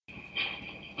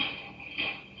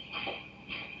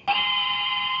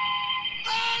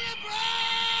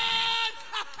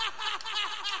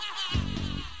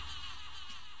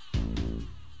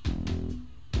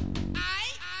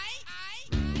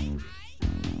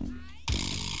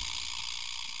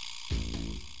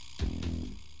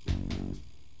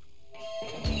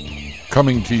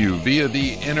Coming to you via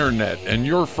the internet and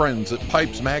your friends at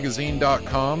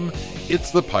PipesMagazine.com,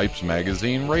 it's the Pipes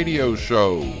Magazine radio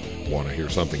show. Want to hear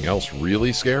something else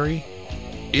really scary?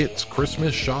 It's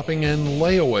Christmas shopping and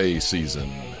layaway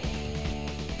season.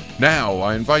 Now,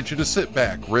 I invite you to sit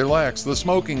back, relax, the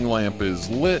smoking lamp is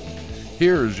lit.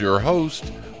 Here's your host,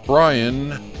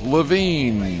 Brian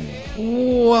Levine.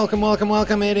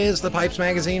 Welcome. It is the Pipes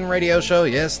Magazine radio show.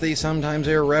 Yes, the sometimes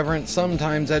irreverent,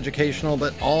 sometimes educational,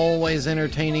 but always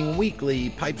entertaining weekly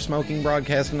pipe smoking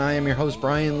broadcast. And I am your host,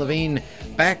 Brian Levine,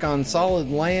 back on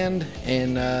solid land.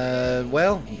 And,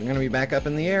 we're going to be back up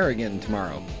in the air again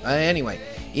tomorrow. Anyway,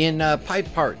 in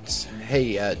pipe parts,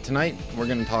 hey, tonight we're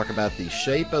going to talk about the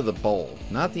shape of the bowl.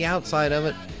 Not the outside of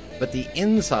it, but the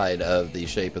inside of the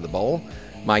shape of the bowl.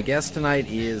 My guest tonight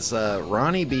is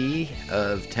Ronni B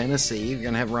of Tennessee. We're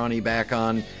going to have Ronni back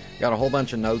on. Got a whole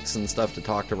bunch of notes and stuff to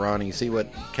talk to Ronni,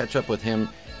 catch up with him,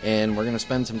 and we're going to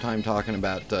spend some time talking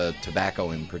about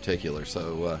tobacco in particular.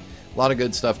 So a lot of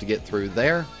good stuff to get through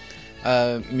there.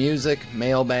 Music,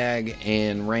 mailbag,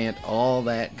 and rant, all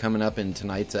that coming up in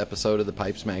tonight's episode of the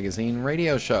Pipes Magazine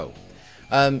radio show.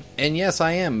 And yes,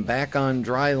 I am back on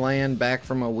dry land, back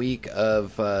from a week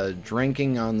of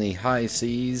drinking on the high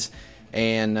seas.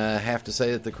 And have to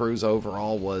say that the cruise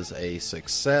overall was a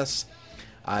success.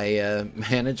 I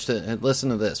managed to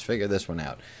listen to this, figure this one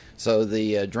out. So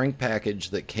the drink package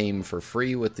that came for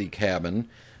free with the cabin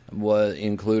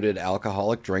included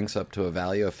alcoholic drinks up to a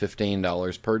value of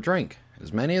 $15 per drink.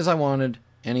 As many as I wanted,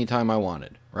 anytime I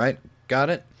wanted. Right? Got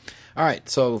it? All right.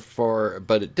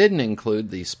 But it didn't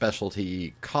include the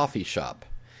specialty coffee shop.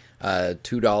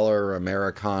 $2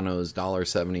 Americanos,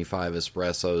 $1.75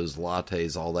 espressos,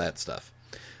 lattes, all that stuff.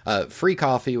 Free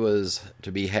coffee was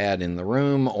to be had in the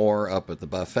room or up at the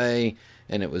buffet,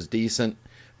 and it was decent.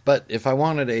 But if I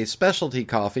wanted a specialty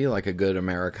coffee, like a good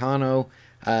Americano,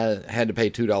 I had to pay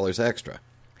 $2 extra.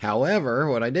 However,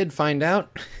 what I did find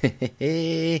out,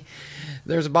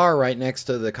 there's a bar right next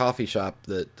to the coffee shop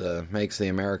that makes the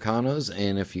Americanos,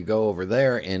 and if you go over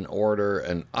there and order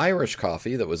an Irish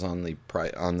coffee that was on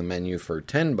the menu for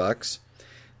 $10,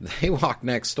 they walked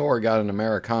next door, got an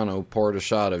Americano, poured a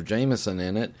shot of Jameson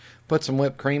in it, put some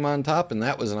whipped cream on top, and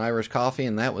that was an Irish coffee,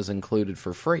 and that was included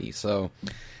for free. So,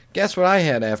 guess what I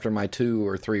had after my 2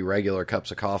 or 3 regular cups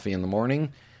of coffee in the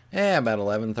morning? About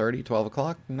 11:30, 12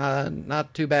 o'clock.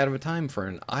 Not too bad of a time for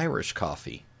an Irish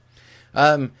coffee.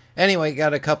 Anyway,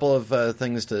 got a couple of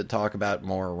things to talk about,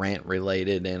 more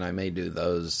rant-related, and I may do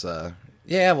those.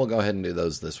 We'll go ahead and do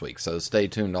those this week. So stay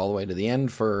tuned all the way to the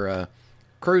end for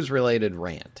cruise-related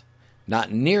rant.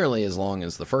 Not nearly as long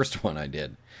as the first one I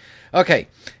did. Okay,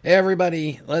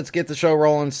 everybody, let's get the show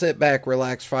rolling. Sit back,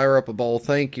 relax, fire up a bowl.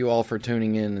 Thank you all for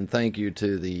tuning in, and thank you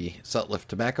to the Sutliff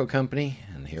Tobacco Company.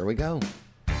 And here we go.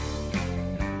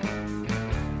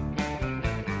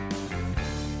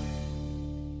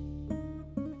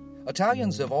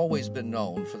 Italians have always been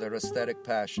known for their aesthetic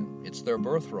passion. It's their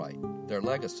birthright, their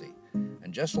legacy.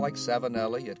 And just like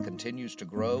Savinelli, it continues to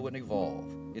grow and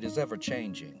evolve. It is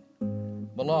ever-changing.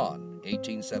 Milan,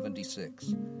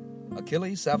 1876.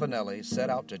 Achille Savinelli set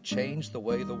out to change the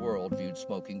way the world viewed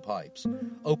smoking pipes,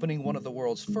 opening one of the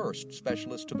world's first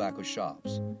specialist tobacco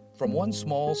shops. From one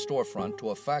small storefront to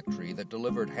a factory that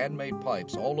delivered handmade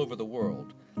pipes all over the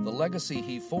world, the legacy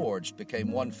he forged became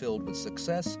one filled with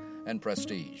success and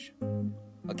prestige.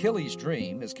 Achilles'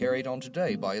 dream is carried on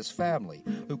today by his family,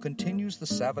 who continues the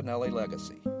Savinelli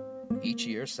legacy. Each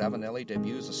year, Savinelli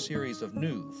debuts a series of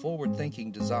new,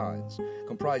 forward-thinking designs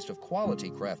comprised of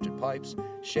quality-crafted pipes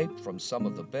shaped from some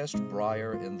of the best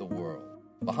briar in the world.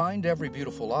 Behind every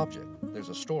beautiful object, there's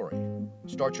a story.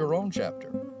 Start your own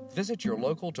chapter. Visit your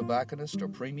local tobacconist or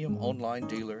premium online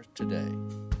dealer today.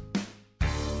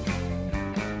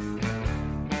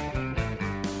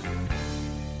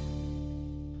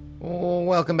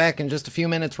 Welcome back. In just a few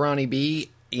minutes, Ronni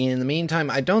B. In the meantime,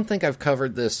 I don't think I've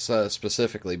covered this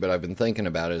specifically, but I've been thinking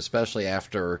about it, especially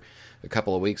after a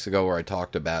couple of weeks ago where I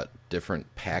talked about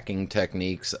different packing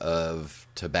techniques of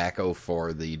tobacco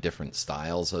for the different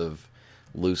styles of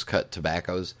loose-cut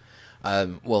tobaccos.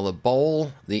 The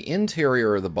bowl, the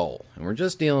interior of the bowl, and we're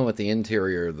just dealing with the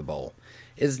interior of the bowl,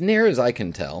 as near as I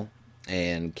can tell,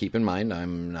 and keep in mind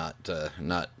I'm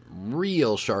not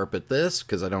real sharp at this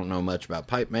because I don't know much about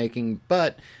pipe making,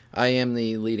 but I am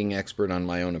the leading expert on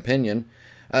my own opinion.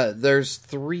 There's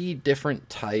 3 different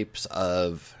types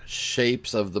of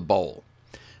shapes of the bowl.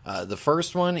 The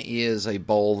first one is a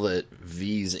bowl that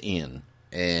V's in,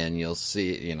 and you'll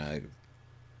see,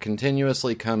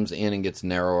 continuously comes in and gets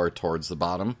narrower towards the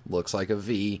bottom. Looks like a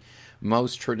V.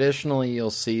 Most traditionally,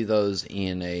 you'll see those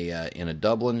in a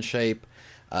Dublin shape.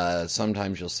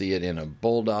 Sometimes you'll see it in a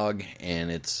bulldog,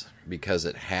 and it's because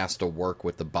it has to work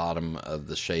with the bottom of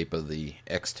the shape of the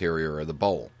exterior of the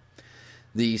bowl.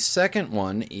 The second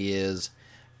one is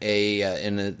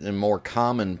in a more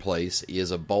common place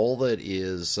is a bowl that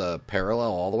is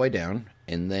parallel all the way down,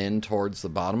 and then towards the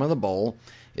bottom of the bowl,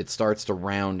 it starts to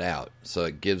round out. So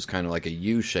it gives kind of like a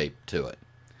U shape to it.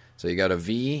 So you got a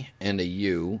V and a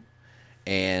U,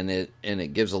 and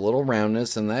it gives a little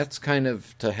roundness, and that's kind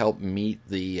of to help meet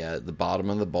the bottom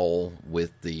of the bowl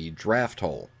with the draft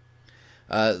hole.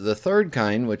 The third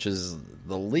kind, which is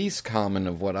the least common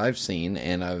of what I've seen,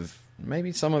 and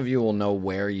maybe some of you will know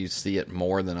where you see it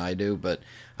more than I do, but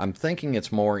I'm thinking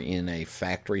it's more in a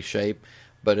factory shape,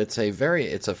 but it's a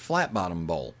flat bottom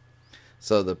bowl.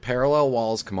 So the parallel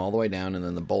walls come all the way down, and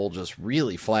then the bowl just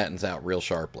really flattens out real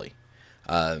sharply.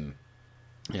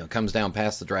 Comes down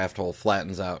past the draft hole,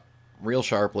 flattens out real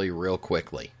sharply, real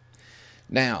quickly.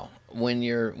 Now, when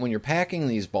you're packing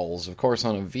these bowls, of course,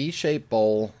 on a V-shaped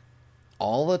bowl,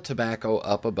 all the tobacco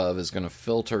up above is going to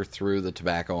filter through the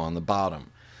tobacco on the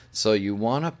bottom. So you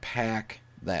want to pack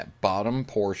that bottom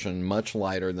portion much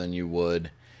lighter than you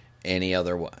would any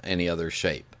other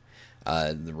shape.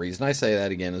 The reason I say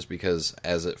that again is because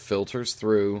as it filters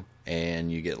through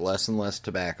and you get less and less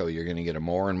tobacco, you're going to get a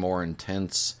more and more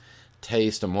intense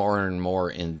taste, a more and more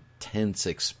intense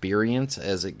experience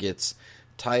as it gets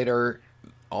tighter.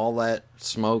 All that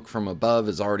smoke from above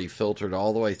is already filtered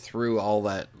all the way through all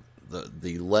that,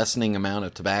 the lessening amount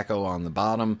of tobacco on the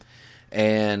bottom,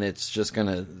 and it's just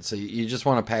so you just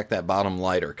want to pack that bottom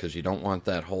lighter because you don't want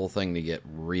that whole thing to get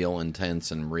real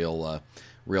intense and real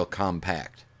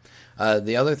compact.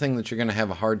 The other thing that you're going to have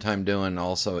a hard time doing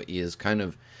also is kind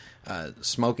of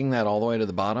smoking that all the way to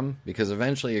the bottom, because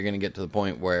eventually you're going to get to the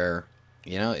point where,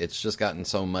 it's just gotten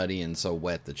so muddy and so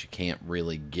wet that you can't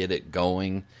really get it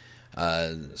going,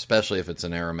 especially if it's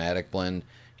an aromatic blend.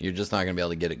 You're just not going to be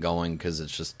able to get it going because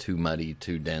it's just too muddy,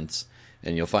 too dense,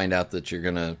 and you'll find out that you're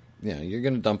going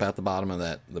to dump out the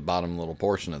bottom little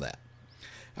portion of that.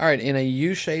 All right, in a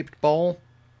U-shaped bowl,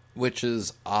 which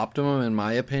is optimum in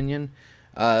my opinion,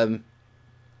 the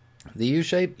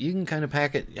U-shape, you can kind of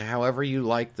pack it however you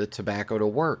like the tobacco to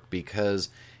work, because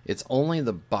it's only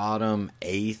the bottom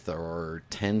eighth or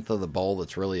 10th of the bowl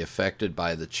that's really affected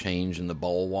by the change in the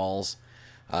bowl walls.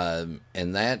 And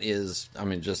that is,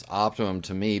 just optimum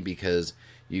to me, because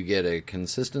you get a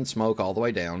consistent smoke all the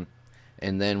way down,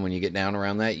 and then when you get down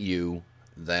around that U,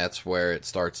 that's where it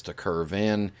starts to curve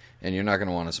in, and you're not going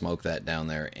to want to smoke that down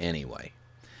there anyway.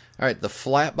 All right, the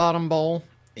flat bottom bowl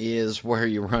is where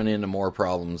you run into more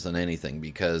problems than anything,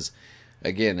 because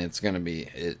again, it's going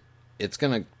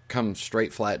to come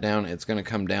straight flat down. It's going to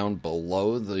come down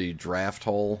below the draft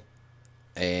hole,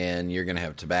 and you're going to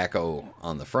have tobacco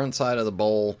on the front side of the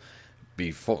bowl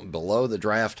below the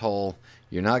draft hole.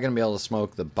 You're not going to be able to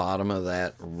smoke the bottom of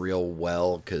that real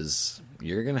well, because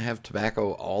you're going to have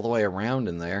tobacco all the way around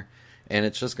in there, and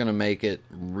it's just going to make it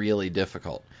really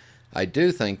difficult. I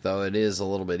do think, though, it is a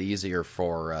little bit easier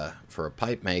for a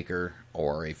pipe maker,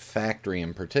 or a factory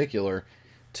in particular,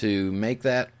 to make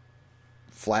that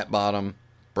flat bottom,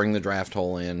 bring the draft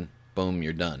hole in, boom,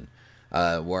 you're done.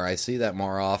 Where I see that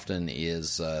more often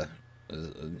is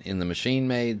in the machine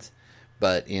mades,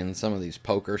 but in some of these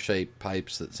poker-shaped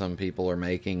pipes that some people are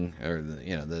making, or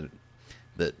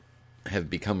that have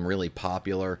become really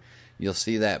popular, you'll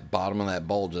see that bottom of that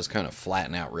bowl just kind of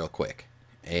flatten out real quick.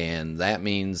 And that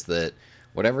means that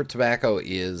whatever tobacco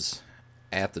is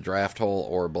at the draft hole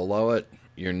or below it,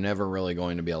 you're never really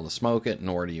going to be able to smoke it,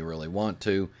 nor do you really want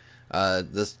to.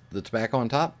 The tobacco on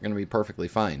top going to be perfectly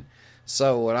fine.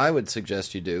 So what I would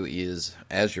suggest you do is,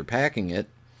 as you're packing it,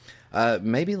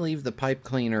 maybe leave the pipe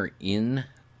cleaner in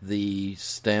the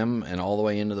stem and all the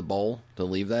way into the bowl to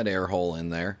leave that air hole in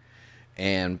there,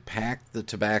 and pack the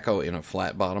tobacco in a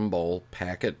flat bottom bowl,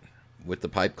 pack it with the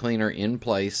pipe cleaner in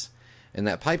place, and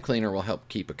that pipe cleaner will help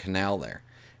keep a canal there.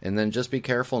 And then just be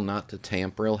careful not to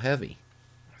tamp real heavy.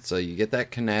 So you get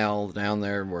that canal down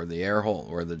there where the air hole,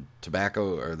 where the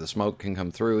tobacco or the smoke can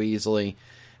come through easily,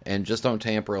 and just don't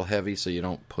tamp real heavy so you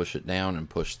don't push it down and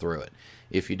push through it.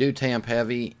 If you do tamp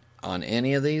heavy on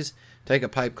any of these, take a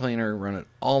pipe cleaner, run it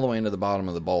all the way into the bottom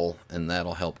of the bowl, and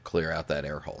that'll help clear out that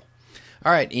air hole.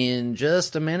 All right, in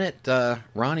just a minute,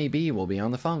 Ronni B will be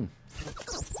on the phone.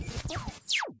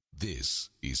 This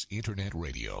is Internet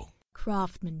Radio.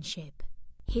 Craftsmanship,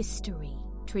 history,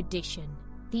 tradition,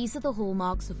 These are the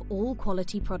hallmarks of all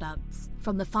quality products,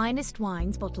 from the finest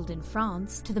wines bottled in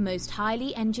France to the most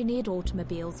highly engineered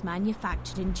automobiles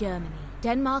manufactured in Germany.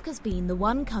 Denmark has been the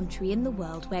one country in the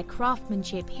world where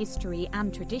craftsmanship, history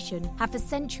and tradition have for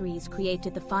centuries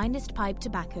created the finest pipe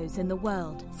tobaccos in the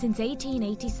world. Since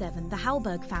 1887, the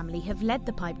Hallberg family have led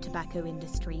the pipe tobacco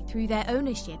industry through their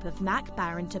ownership of Mac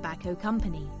Baren Tobacco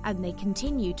Company, and they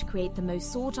continue to create the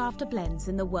most sought-after blends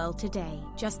in the world today,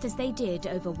 just as they did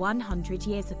over 100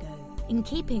 years ago. In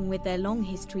keeping with their long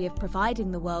history of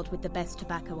providing the world with the best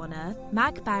tobacco on earth,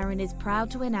 Mac Baren is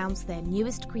proud to announce their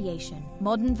newest creation,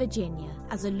 Modern Virginia,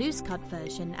 as a loose-cut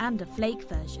version and a flake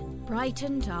version. Bright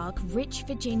and dark, rich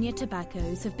Virginia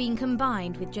tobaccos have been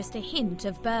combined with just a hint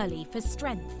of burley for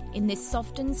strength in this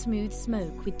soft and smooth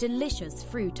smoke with delicious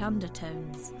fruit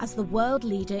undertones. As the world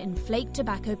leader in flake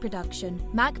tobacco production,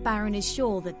 Mac Baren is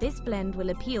sure that this blend will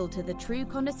appeal to the true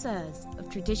connoisseurs of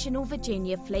traditional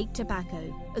Virginia flake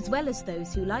tobacco, as well as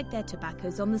those who like their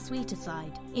tobaccos on the sweeter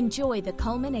side. Enjoy the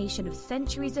culmination of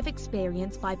centuries of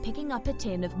experience by picking up a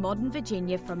tin of Modern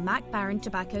Virginia from Mac Baren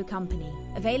Tobacco Company.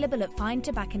 Available at fine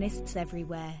tobacconists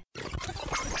everywhere.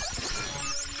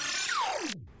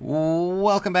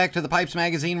 Welcome back to the Pipes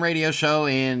Magazine radio show,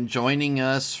 and joining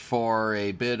us for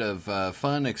a bit of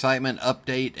fun, excitement,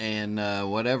 update,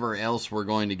 and whatever else we're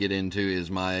going to get into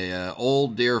is my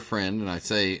old dear friend, and I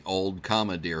say old,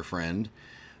 dear friend,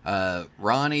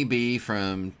 Ronni B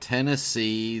from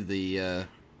Tennessee.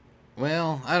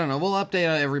 Well, I don't know. We'll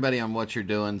update everybody on what you're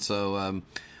doing. So,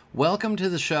 welcome to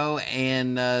the show,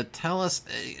 and tell us,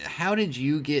 how did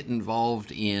you get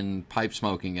involved in pipe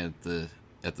smoking at the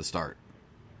start?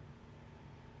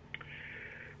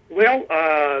 Well,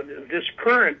 this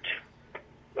current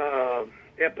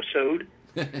episode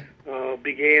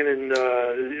began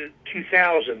in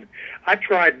 2000. I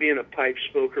tried being a pipe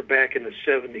smoker back in the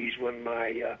 70s when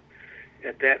my,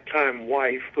 at that time,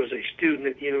 wife was a student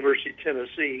at the University of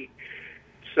Tennessee.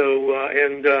 So,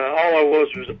 all I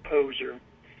was a poser.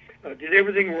 Did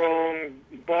everything wrong,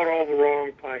 bought all the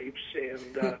wrong pipes,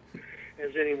 and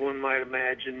as anyone might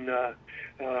imagine,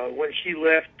 when she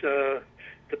left,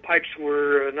 the pipes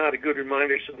were not a good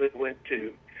reminder, so they went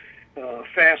to.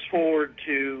 Fast forward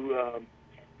to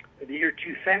the year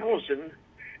 2000,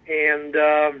 and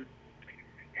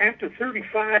after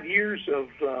 35 years of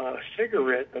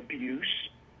cigarette abuse,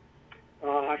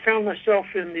 I found myself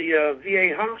in the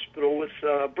VA hospital with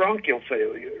bronchial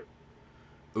failure.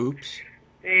 Oops.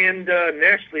 And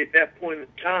naturally, at that point in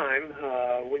time,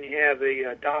 when you have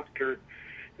a doctor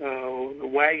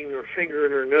wagging her finger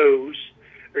in her nose,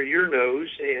 or your nose,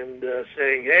 and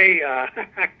saying, "Hey,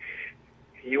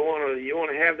 you want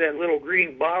to have that little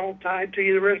green bottle tied to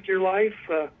you the rest of your life?"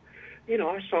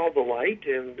 I saw the light,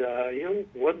 and it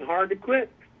wasn't hard to quit.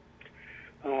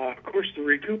 Of course, the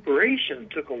recuperation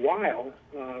took a while.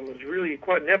 It was really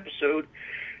quite an episode,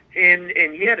 and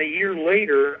yet a year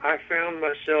later, I found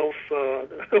myself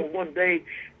one day.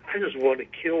 I just wanted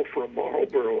to kill for a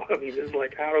Marlboro. I mean, it's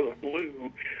like out of the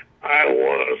blue. I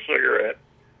want a cigarette.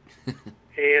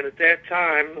 And at that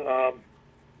time,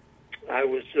 I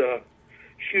was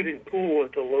shooting pool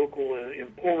at the local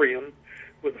emporium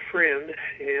with a friend,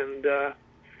 and a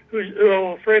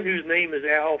friend whose name is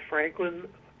Al Franklin,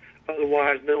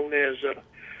 otherwise known as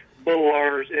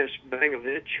Bolars S.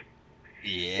 Bangovich.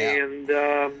 Yeah. And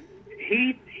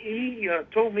he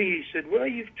told me, he said, "Well,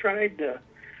 you've tried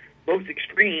both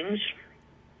extremes.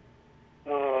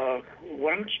 Why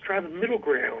don't you try the middle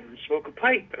ground and smoke a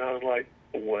pipe?" And I was like,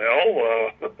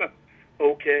 "Well,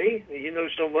 okay, you know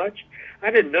so much."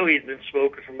 I didn't know he'd been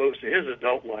smoking for most of his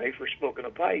adult life, or smoking a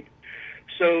pipe.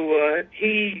 So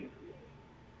he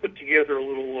put together a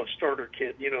little starter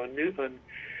kit,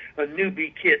 a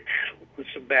newbie kit with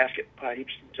some basket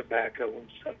pipes and tobacco and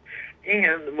stuff.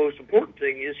 And the most important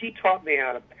thing is he taught me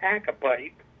how to pack a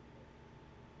pipe,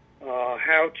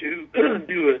 how to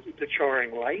do the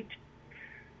charring light,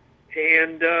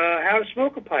 and how to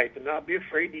smoke a pipe and not be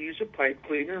afraid to use a pipe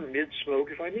cleaner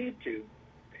mid-smoke if I need to.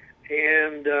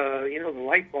 And, the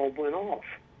light bulb went off.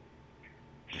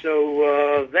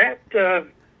 So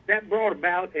that brought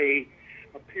about a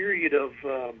period of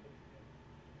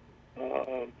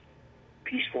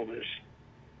peacefulness,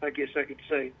 I guess I could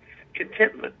say,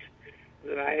 contentment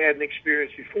that I hadn't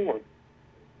experienced before.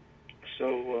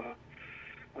 So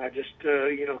I just,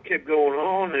 kept going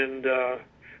on, and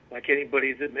like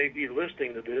anybody that may be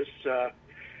listening to this,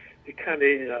 it kind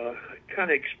of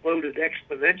exploded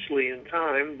exponentially in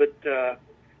time. But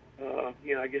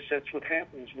I guess that's what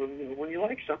happens when you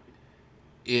like something.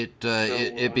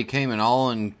 It became an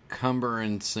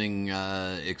all-encompassing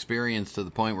experience to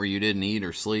the point where you didn't eat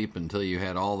or sleep until you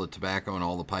had all the tobacco and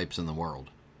all the pipes in the world.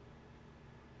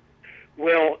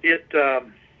 Well,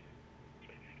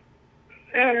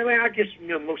 I guess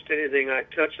most anything I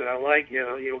touch that I like,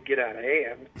 you'll get out of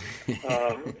hand.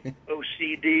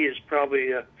 OCD is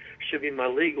probably should be my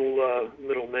legal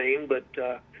middle name, but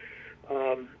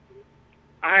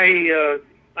I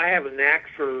have a knack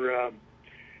for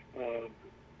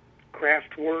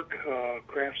craft work,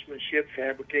 craftsmanship,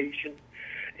 fabrication,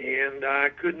 and I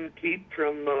couldn't keep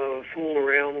from fooling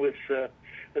around with the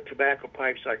tobacco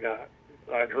pipes I got.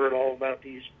 I'd heard all about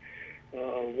these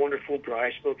wonderful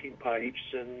dry smoking pipes,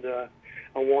 and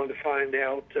I wanted to find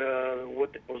out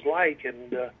what it was like.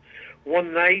 And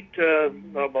one night,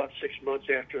 about 6 months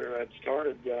after I'd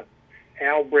started,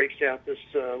 Al breaks out this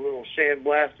little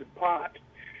sandblasted pot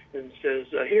and says,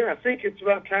 "Here, I think it's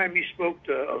about time you smoked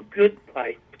a good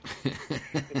pipe,"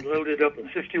 and loaded up a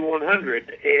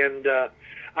 5100. And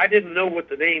I didn't know what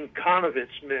the name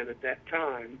Conovitz meant at that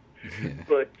time,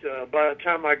 but by the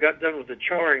time I got done with the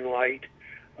charring light,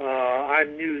 I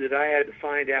knew that I had to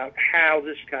find out how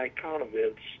this guy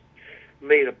Conovitz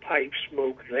made a pipe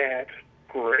smoke that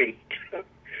great.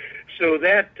 So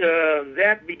that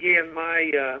began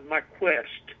my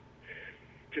quest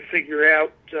to figure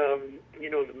out the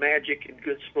magic in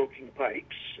good smoking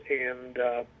pipes, and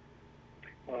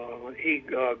he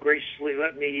graciously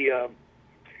let me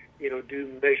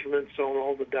do measurements on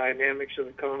all the dynamics of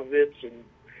the Conovitz, and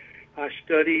I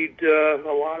studied a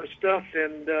lot of stuff,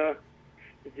 and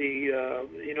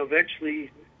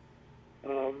eventually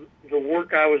the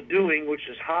work I was doing, which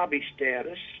is hobby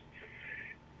status,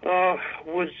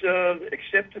 was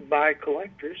accepted by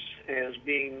collectors as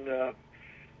being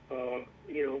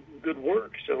good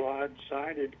work. So I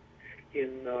decided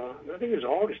in I think it was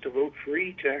August of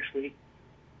 '03 to actually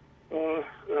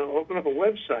open up a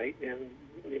website and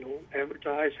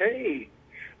advertise, "Hey,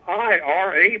 I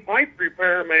are a pipe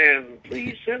repairman.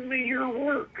 Please send me your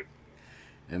work."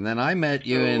 And then I met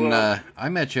you in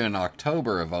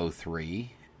October of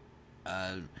 '03.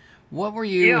 What were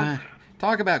you?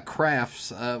 Talk about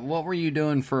crafts. What were you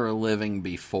doing for a living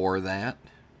before that?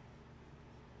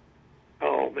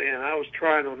 Oh man, I was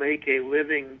trying to make a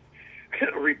living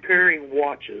repairing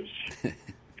watches.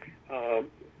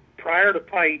 Prior to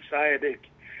pipes, I had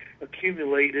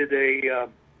accumulated a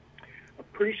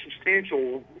pretty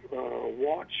substantial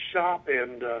watch shop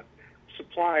and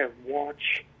supply of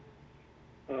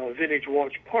vintage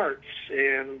watch parts,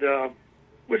 and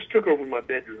which took over my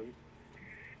bedroom.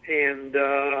 And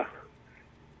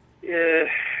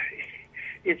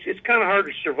it's kind of hard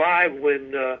to survive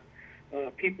when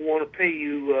people want to pay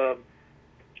you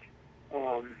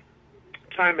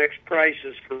Timex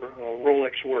prices for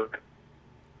Rolex work.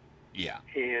 Yeah.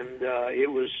 And it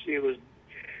was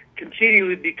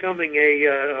continually becoming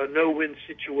a no-win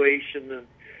situation,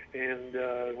 and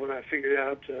when I figured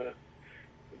out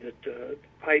that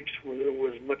pipes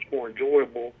was much more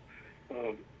enjoyable,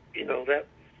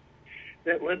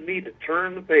 that led me to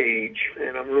turn the page,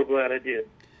 and I'm real glad I did.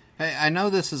 Hey, I know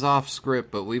this is off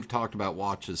script, but we've talked about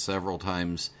watches several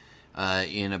times.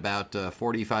 In about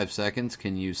 45 seconds,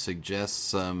 can you suggest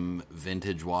some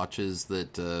vintage watches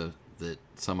that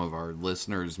some of our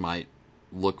listeners might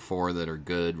look for that are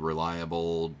good,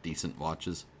 reliable, decent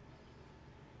watches?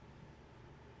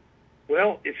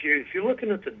 Well, if you're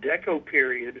looking at the Deco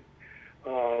period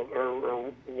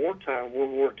or wartime,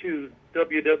 World War II,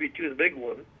 WW2, the big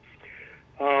one,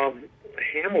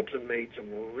 Hamilton made some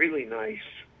really nice,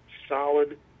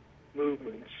 solid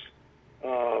movements.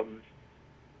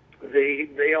 They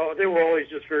were always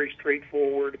just very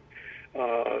straightforward,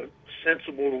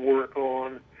 sensible to work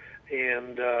on,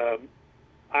 and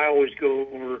I always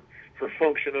go for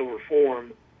function over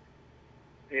form,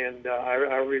 and I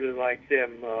really like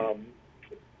them.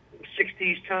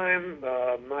 60s time,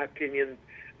 in my opinion,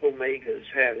 Omegas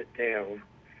had it down.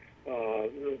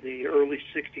 The early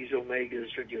 60s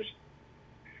Omegas are just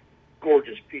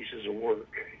gorgeous pieces of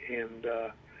work, and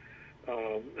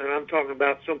I'm talking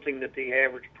about something that the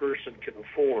average person can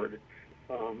afford.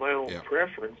 My own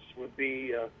preference would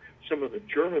be some of the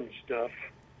German stuff,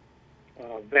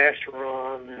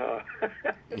 Vacheron,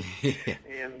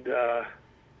 and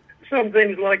some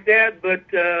things like that. But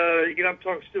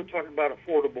I'm still talking about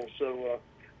affordable, so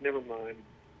never mind.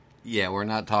 Yeah, we're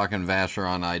not talking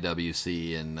Vacheron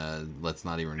IWC, and let's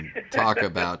not even talk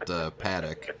about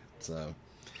Paddock. So,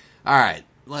 all right,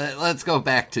 let's go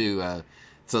back to.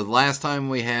 So the last time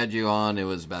we had you on, it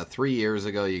was about 3 years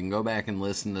ago. You can go back and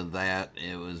listen to that.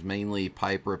 It was mainly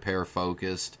pipe repair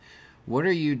focused. What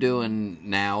are you doing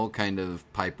now, kind of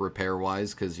pipe repair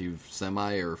wise? Because you've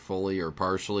semi or fully or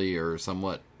partially or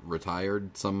somewhat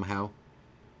retired somehow.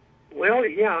 Well,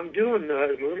 yeah, I'm doing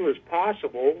as little as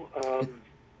possible.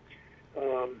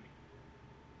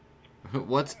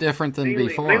 What's different than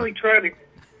before? Mainly trying to.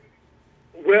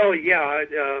 Well, yeah.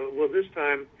 Well, this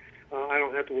time I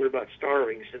don't have to worry about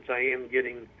starving since I am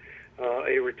getting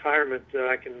a retirement that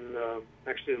I can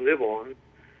actually live on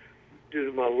due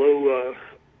to my low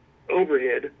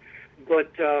overhead.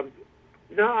 But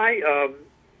no, I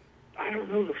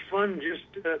don't know. The fun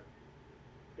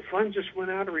just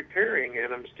went out of repairing,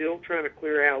 and I'm still trying to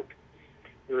clear out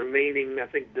the remaining, I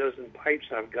think, dozen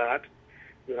pipes I've got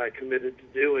that I committed to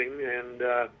doing, and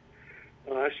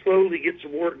I slowly get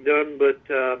some work done. But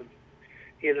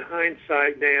in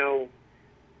hindsight now,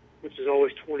 which is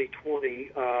always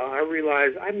 20/20, I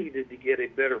realized I needed to get a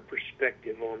better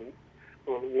perspective on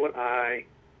what I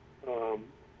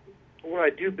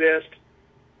do best,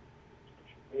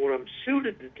 what I'm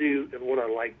suited to do, and what I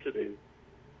like to do.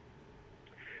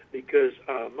 Because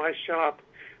my shop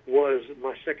was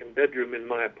my second bedroom in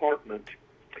my apartment,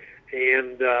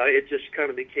 and it just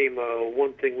kind of became a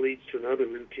one thing leads to another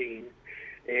routine.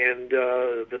 And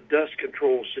the dust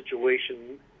control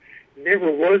situation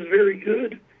never was very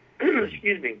good.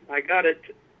 Excuse me. I got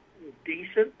it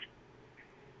decent,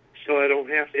 so I don't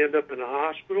have to end up in a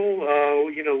hospital,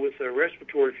 with a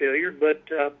respiratory failure. But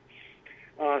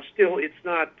still, it's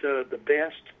not the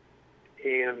best,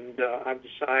 and I've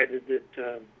decided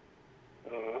that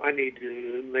I need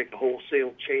to make a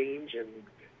wholesale change and,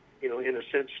 in a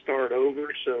sense, start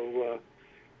over. So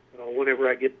whenever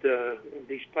I get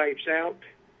these pipes out,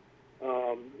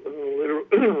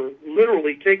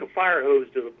 literally take a fire hose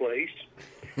to the place,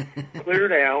 clear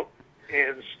it out,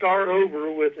 and start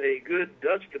over with a good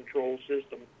dust control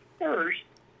system first.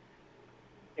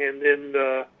 And then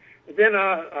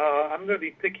I'm going to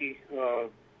be picky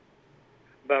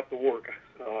about the work.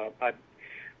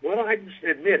 I just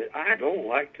admit it. I don't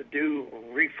like to do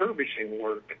refurbishing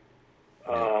work.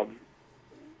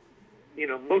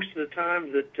 Most of the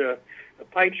time that the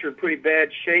pipes are in pretty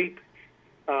bad shape,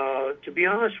 to be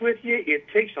honest with you, it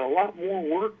takes a lot more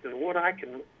work than what I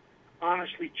can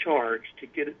honestly charge to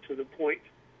get it to the point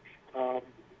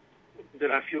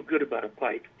that I feel good about a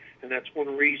pipe. And that's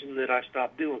one reason that I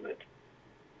stopped doing it.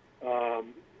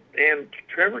 And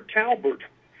Trevor Talbert,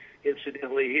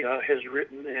 incidentally, has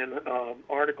written an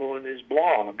article in his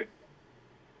blog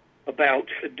about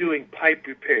doing pipe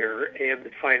repair and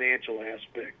the financial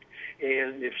aspect.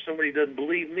 And if somebody doesn't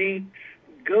believe me,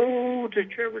 go to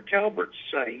Trevor Talbert's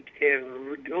site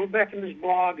and go back in his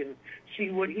blog and see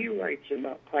what he writes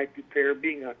about pipe repair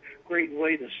being a great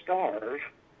way to starve.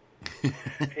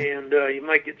 And you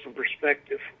might get some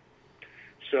perspective.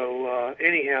 So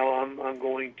anyhow, I'm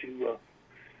going to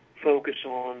focus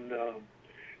on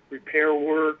repair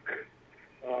work,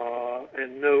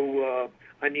 and know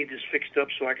I need this fixed up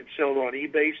so I can sell it on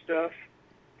eBay stuff.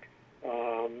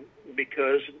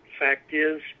 Because the fact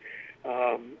is,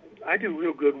 I do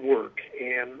real good work,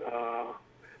 and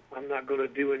I'm not going to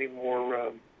do any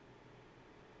more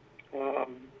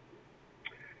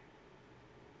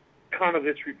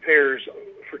conduits repairs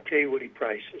for K-Woody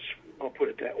prices. I'll put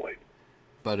it that way.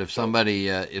 But if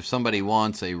somebody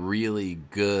wants a really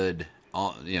good,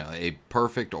 a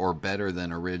perfect or better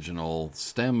than original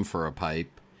stem for a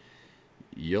pipe,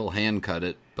 you'll hand cut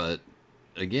it. But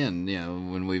again,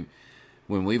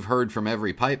 when we've heard from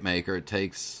every pipe maker, it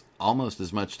takes almost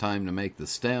as much time to make the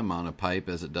stem on a pipe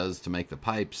as it does to make the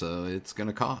pipe, so it's going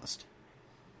to cost.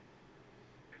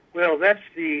 Well, that's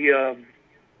the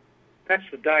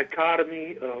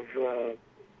dichotomy of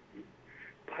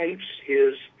pipes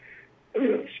is,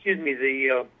 excuse me,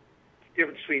 the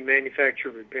difference between manufacture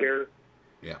and repair.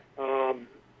 Yeah.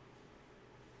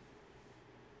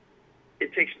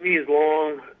 It takes me as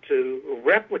long to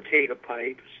replicate a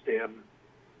pipe stem,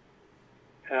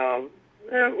 well,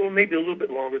 maybe a little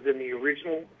bit longer than the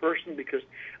original person, because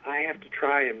I have to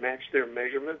try and match their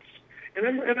measurements, and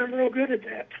I'm real good at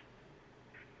that.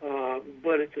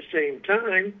 But at the same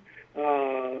time,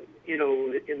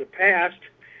 in the past,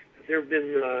 there have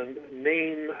been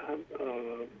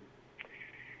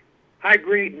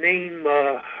high-grade name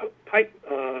pipe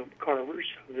carvers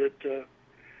that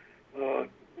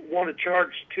want to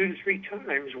charge 2 to 3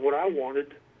 times what I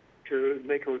wanted to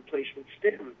make a replacement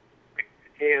stem.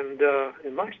 And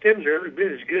my stems are every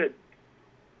bit as good.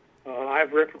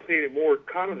 I've replicated more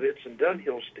conduits and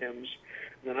Dunhill stems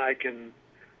than I can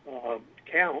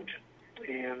count.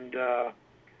 And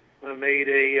I made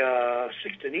a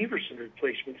Sixton Everson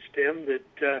replacement stem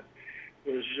that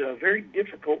was very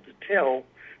difficult to tell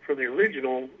from the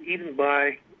original, even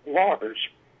by loggers.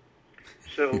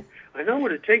 So I know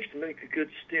what it takes to make a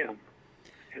good stem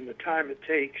and the time it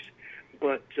takes,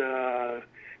 but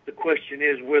the question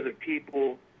is whether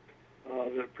people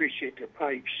that appreciate their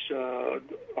pipes are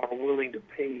willing to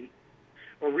pay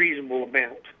a reasonable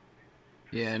amount.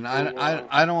 Yeah, and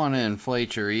I don't want to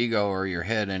inflate your ego or your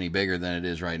head any bigger than it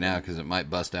is right now because it might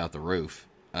bust out the roof.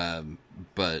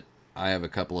 But I have a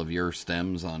couple of your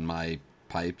stems on my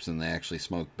pipes, and they actually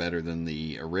smoke better than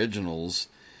the originals.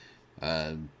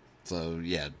 So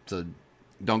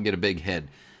don't get a big head.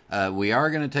 We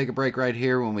are going to take a break right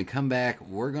here. When we come back,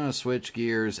 we're going to switch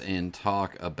gears and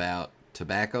talk about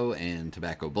tobacco and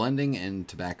tobacco blending and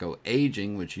tobacco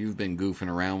aging, which you've been goofing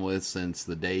around with since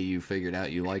the day you figured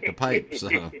out you like to pipe.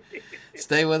 So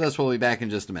stay with us. We'll be back in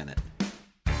just a minute.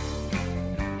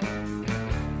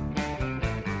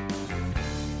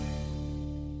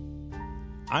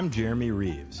 I'm Jeremy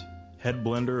Reeves, head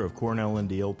blender of Cornell &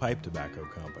 Deal Pipe Tobacco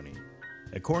Company.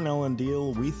 At Cornell &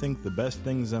 Deal, we think the best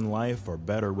things in life are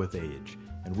better with age,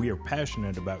 and we are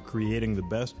passionate about creating the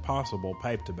best possible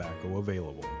pipe tobacco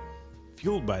available.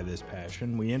 Fueled by this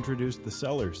passion, we introduced the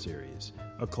Cellar Series,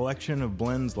 a collection of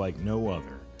blends like no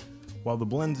other. While the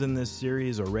blends in this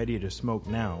series are ready to smoke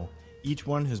now, each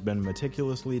one has been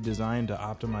meticulously designed to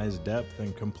optimize depth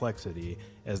and complexity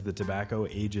as the tobacco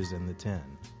ages in the tin.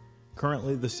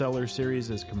 Currently, the Cellar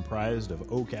Series is comprised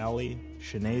of Oak Alley,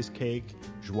 Chenaise Cake,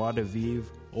 Joie de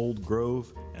Vivre, Old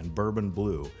Grove, and Bourbon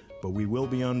Blue, but we will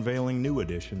be unveiling new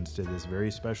additions to this very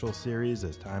special series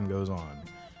as time goes on.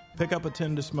 Pick up a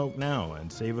tin to smoke now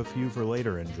and save a few for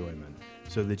later enjoyment,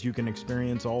 so that you can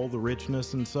experience all the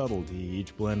richness and subtlety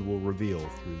each blend will reveal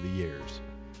through the years.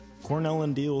 Cornell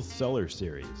 & Deal's Cellar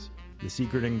Series. The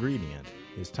secret ingredient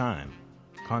is time.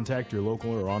 Contact your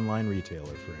local or online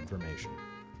retailer for information.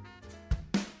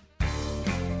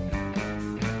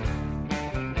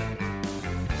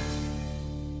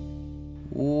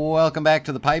 Welcome back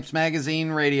to the Pipes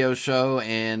Magazine radio show,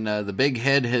 and the big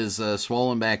head has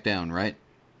swollen back down, right?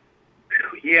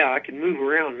 Yeah, I can move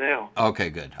around now. Okay,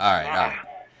 good. All right.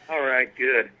 All right,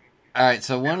 good. All right,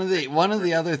 so one of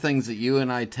the other things that you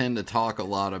and I tend to talk a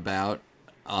lot about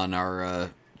on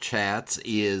our chats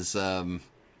is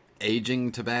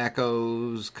aging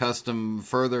tobaccos, custom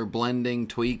further blending,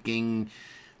 tweaking.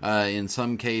 In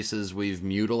some cases, we've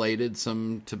mutilated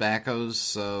some tobaccos.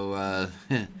 So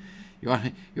you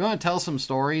want to tell some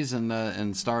stories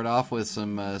and start off with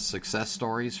some success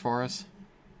stories for us?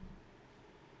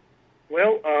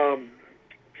 Well,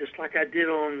 just like I did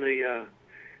on the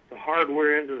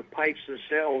hardware end of the pipes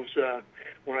themselves,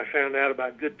 when I found out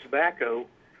about good tobacco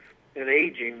and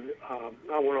aging,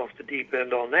 I went off the deep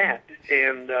end on that.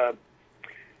 And the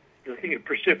thing that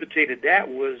precipitated that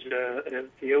was at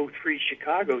the 03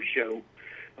 Chicago show,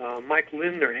 Mike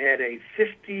Lindner had a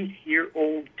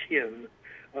 50-year-old tin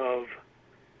of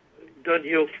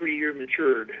Dunhill 3-year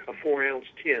matured, a 4-ounce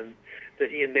tin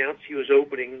that he announced he was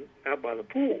opening out by the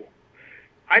pool.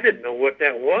 I didn't know what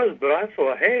that was, but I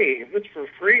thought, hey, if it's for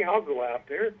free, I'll go out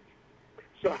there.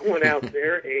 So I went out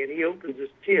there, and he opens his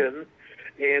tin,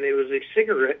 and it was a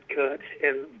cigarette cut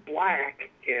and black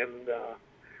and,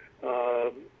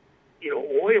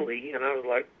 oily. And I was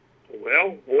like,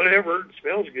 well, whatever, it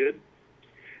smells good.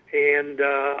 And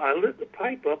I lit the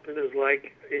pipe up, and it was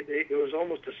like, it was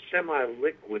almost a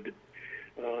semi-liquid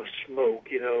smoke,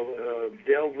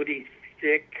 velvety,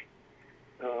 thick,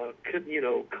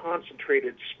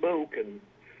 concentrated smoke, and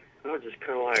I was just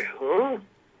kind of like, huh?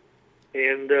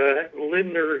 And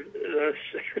Lindner,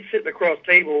 sitting across the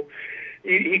table,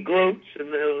 he gloats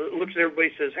and looks at everybody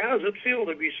and says, how does it feel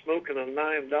to be smoking a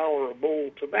 $9 a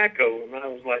bowl tobacco? And I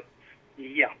was like,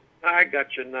 yeah, I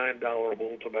got your $9 a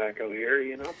bowl tobacco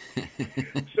here,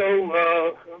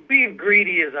 So being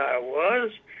greedy as I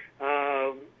was,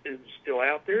 it's still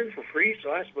out there for free,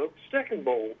 so I smoked the second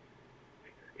bowl.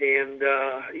 And,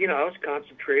 I was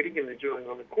concentrating and enjoying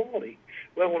on the quality.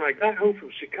 Well, when I got home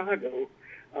from Chicago,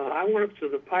 I went up to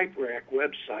the Pipe Rack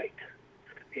website,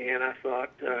 and I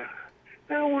thought,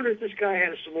 I wonder if this guy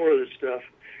has some more of this stuff.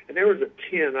 And there was a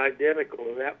tin identical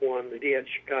to that one that he had in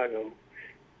Chicago,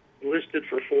 listed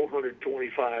for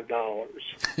 $425.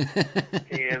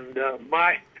 And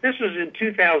this was in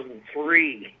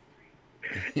 2003,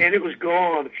 and it was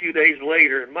gone a few days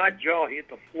later, and my jaw hit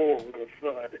the floor with a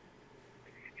thud.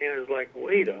 And I was like,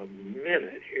 wait a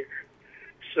minute here.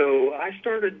 So I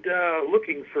started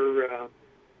looking for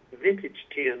vintage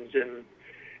tins, and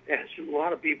as a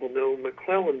lot of people know,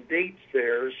 McClellan dates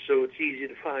theirs, so it's easy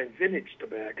to find vintage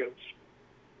tobaccos.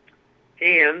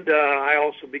 And I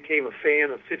also became a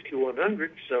fan of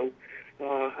 5100, so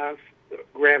I've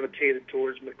gravitated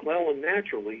towards McClellan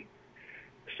naturally.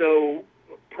 So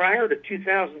prior to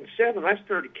 2007, I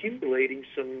started accumulating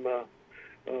some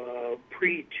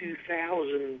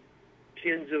pre-2000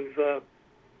 tins of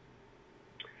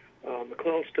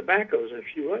McClellan's tobaccos and a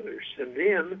few others. And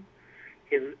then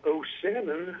in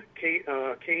 2007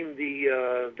 came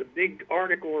the big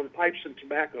article in Pipes and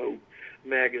Tobacco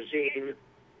magazine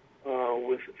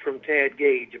from Tad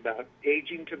Gage about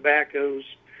aging tobaccos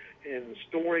and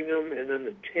storing them, and then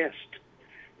the test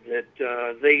that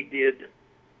they did,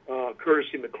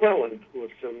 courtesy McClellan,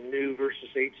 with some new versus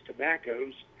aged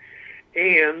tobaccos.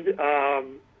 And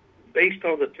based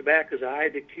on the tobaccos I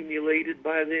had accumulated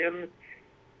by then,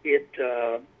 it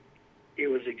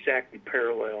was exactly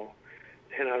parallel.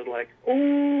 And I was like, oh,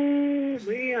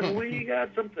 man, we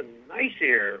got something nice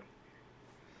here.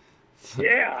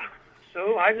 Yeah.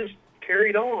 So I just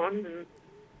carried on and,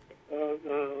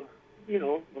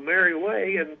 a merry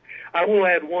way. And I will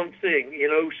add one thing. In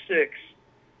 2006,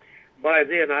 by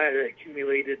then I had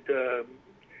accumulated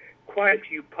quite a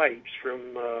few pipes from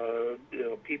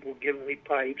people giving me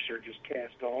pipes or just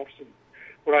cast-offs and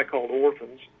what I called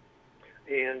orphans.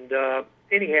 And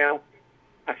anyhow,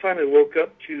 I finally woke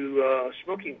up to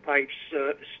Smoking Pipes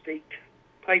estate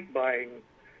pipe buying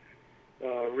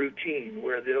routine,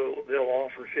 where they'll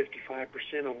offer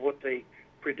 55% of what they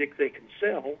predict they can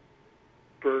sell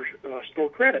per store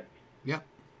credit. Yeah.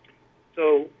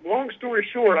 So, long story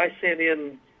short, I sent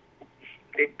in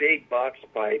a big box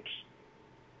of pipes,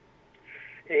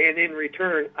 and in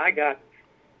return, I got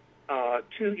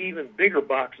 2 even bigger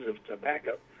boxes of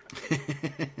tobacco.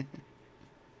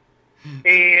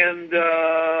 And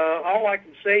all I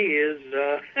can say is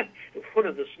one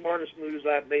of the smartest moves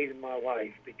I've made in my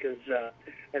life, because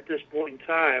at this point in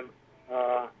time,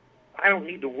 I don't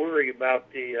need to worry about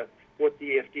what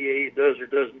the FDA does or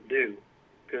doesn't do,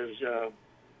 because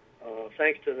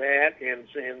thanks to that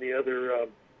and the other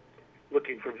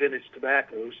looking for vintage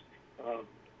tobaccos,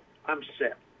 I'm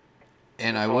set.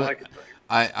 And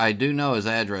I do know his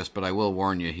address, but I will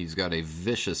warn you, he's got a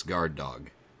vicious guard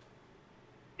dog.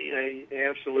 Yeah,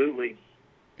 absolutely.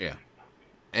 Yeah.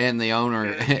 And the owner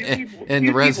and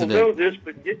the resident. People know this,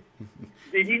 but did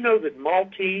you know that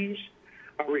Maltese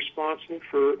are responsible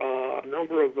for a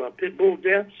number of pit bull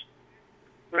deaths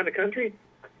around the country?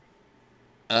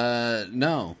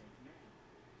 No.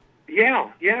 Yeah.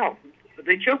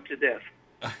 They choked to death.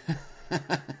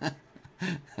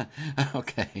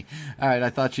 Okay. All right. I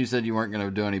thought you said you weren't going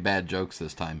to do any bad jokes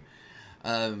this time.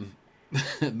 But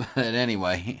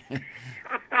anyway.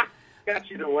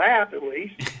 Got you to laugh, at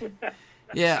least.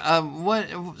 Yeah.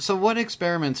 What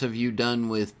experiments have you done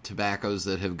with tobaccos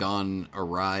that have gone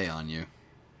awry on you?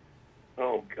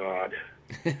 Oh, God.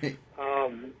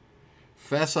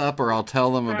 Fess up, or I'll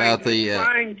tell them about the.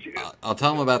 I'll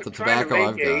tell them about the tobacco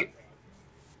I've got.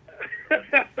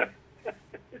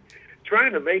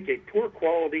 Trying to make a poor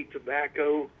quality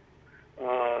tobacco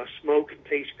smoke and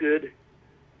taste good.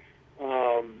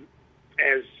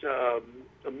 As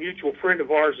a mutual friend of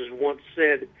ours has once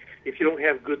said, if you don't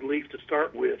have good leaf to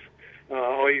start with,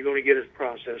 all you're going to get is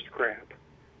processed crap.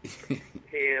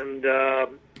 And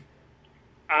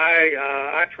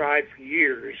I tried for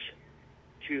years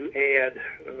to add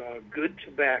good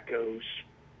tobaccos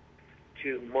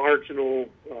to marginal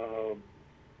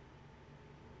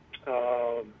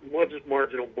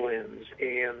marginal blends,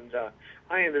 and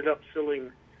I ended up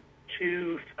filling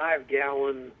 2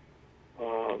 5-gallon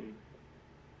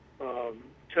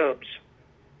tubs,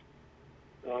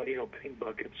 paint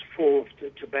buckets full of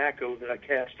tobacco that I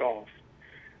cast off,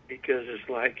 because it's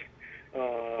like,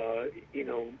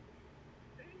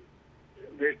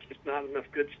 there's just not enough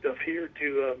good stuff here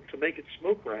to make it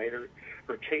smoke right or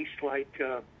taste like,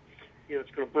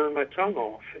 it's going to burn my tongue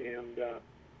off. And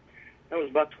that was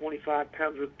about 25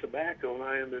 pounds of tobacco, and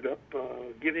I ended up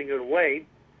giving it away.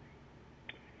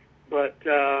 But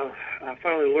I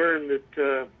finally learned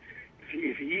that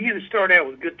if you either start out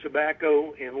with good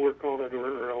tobacco and work on it,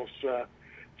 or else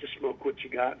just smoke what you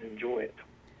got and enjoy it.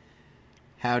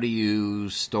 How do you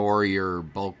store your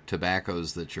bulk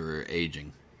tobaccos that you're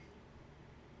aging?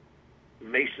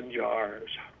 Mason jars.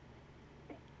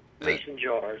 Mason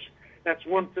jars. That's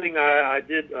one thing I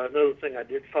did. Another thing I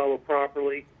did follow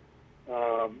properly.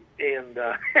 And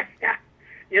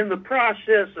in the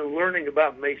process of learning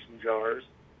about mason jars,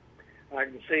 I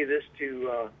can say this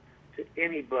to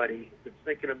anybody that's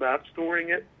thinking about storing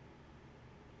it: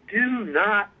 do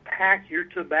not pack your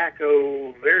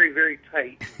tobacco very, very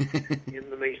tight in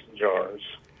the mason jars.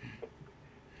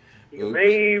 You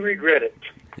may regret it.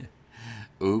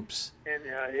 Oops. And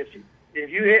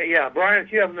Brian,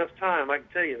 if you have enough time, I can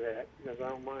tell you that, because I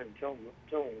don't mind telling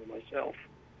it myself.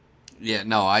 Yeah,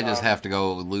 no, I just have to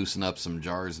go loosen up some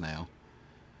jars now.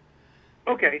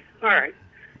 Okay, all right.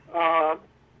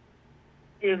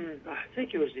 In, I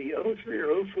think it was the 03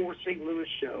 or 04 St. Louis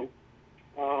show,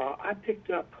 I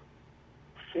picked up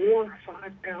 4 or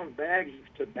 5 pound bags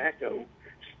of tobacco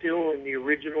still in the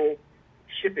original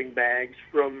shipping bags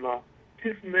from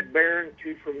 2 from McBaron,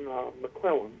 2 from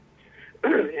McClellan.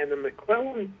 And the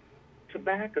McClellan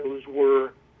tobaccos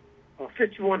were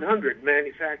 5100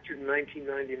 manufactured in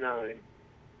 1999.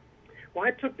 Well,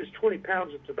 I took this 20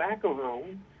 pounds of tobacco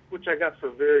home, which I got for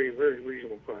a very, very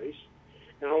reasonable price.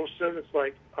 And all of a sudden it's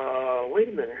like, wait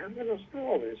a minute, how am I going to store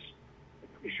all this? I'm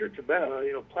pretty sure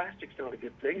tobacco, plastic's not a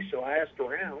good thing. So I asked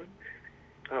around.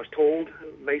 I was told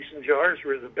mason jars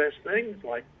were the best thing. It's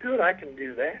like, good, I can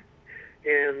do that.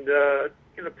 And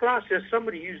in the process,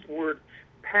 somebody used the word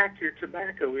pack your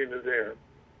tobacco into there.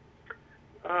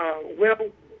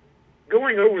 Well,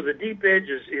 going over the deep edge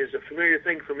is a familiar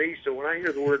thing for me, so when I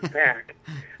hear the word pack,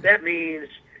 that means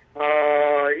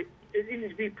it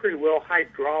needs to be pretty well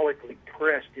hydraulically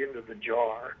pressed into the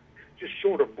jar, just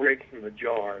sort of breaking the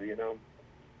jar,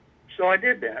 So I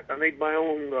did that. I made my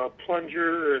own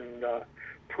plunger and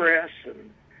press,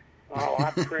 and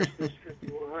I pressed this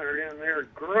 5100 in there.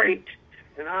 Great.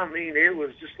 And I mean, it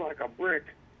was just like a brick.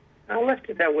 I left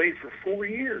it that way for 4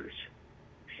 years.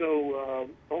 So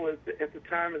at the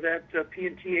time of that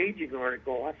P&T aging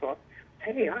article, I thought,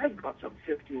 hey, I've got some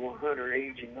 5100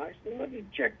 aging. I said, let me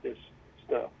check this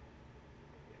stuff.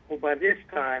 Well, by this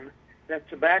time, that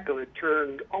tobacco had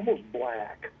turned almost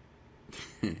black.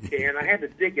 And I had to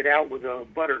dig it out with a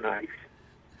butter knife.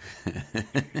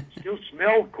 Still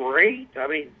smelled great. I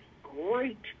mean,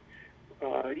 great.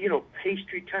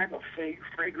 Pastry type of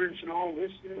fragrance and all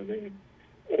this and everything.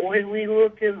 Oily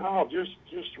looking,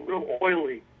 just real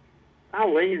oily. I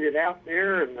laid it out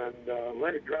there and then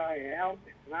let it dry out.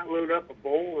 And I loaded up a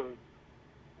bowl, and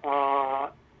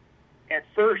at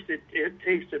first it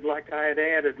tasted like I had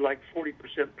added like 40%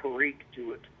 Perique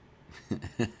to it.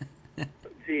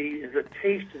 The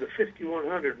taste of the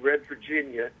 5100 Red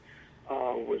Virginia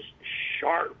was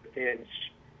sharp and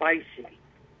spicy.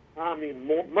 I mean,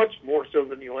 much more so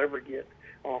than you'll ever get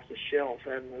off the shelf.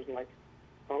 And it was like,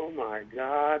 oh my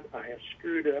God, I have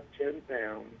screwed up 10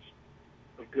 pounds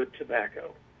of good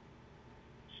tobacco.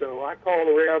 So I called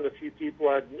around a few people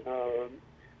I'd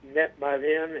met by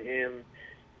then, and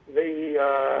they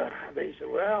said,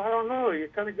 well, I don't know, you're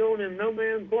kind of going in no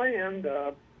man's land.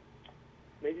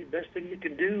 Maybe the best thing you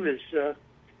can do is,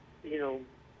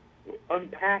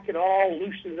 unpack it all,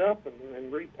 loosen it up,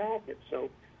 and repack it. So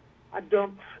I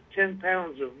dumped 10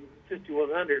 pounds of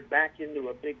 5100 back into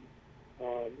a big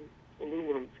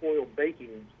aluminum foil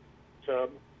baking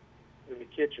tub in the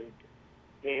kitchen,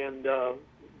 and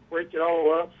break it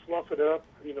all up, fluff it up.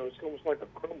 It's almost like a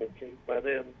crumble cake by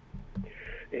then,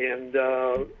 and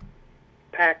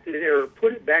packed it or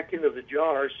put it back into the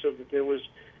jars so that there was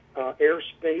air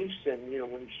space, and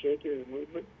when you shake it in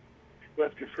movement,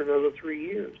 left it for another 3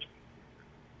 years.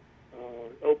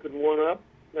 Opened one up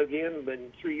again, but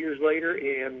 3 years later,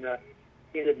 and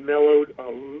it had mellowed a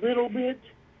little bit,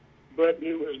 but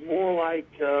it was more like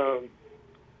an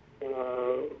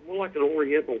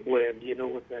Oriental blend,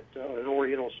 with that an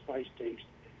Oriental spice taste.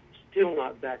 Still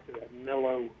not back to that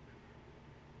mellow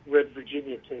Red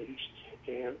Virginia taste,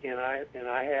 and I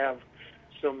have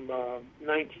some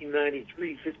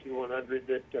 1993 5100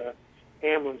 that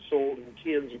Hamlin sold in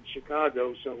tins in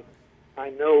Chicago, so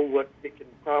I know what it can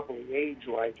properly age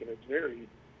like, and it's very,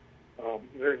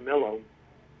 very mellow.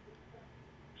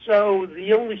 So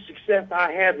the only success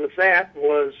I had with that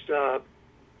was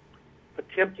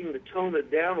attempting to tone it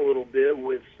down a little bit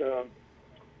with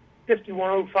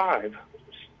 5105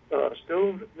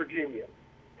 Stone, Virginia,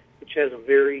 which has a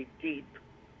very deep,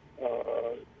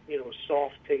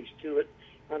 soft taste to it.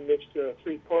 I mixed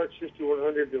 3 parts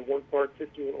 5100 to 1 part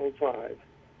 5105.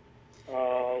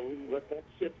 Let that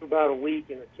sit for about a week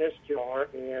in a test jar,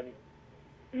 and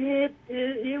it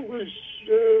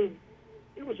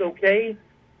was okay.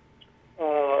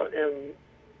 And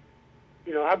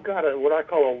I've got what I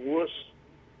call a wuss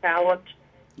palate,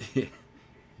 and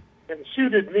it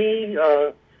suited me.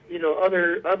 Other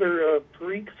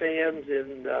Perique fans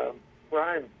and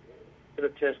Brian can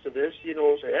attest to this. Say,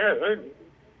 there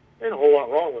ain't a whole lot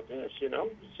wrong with this. It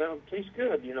tastes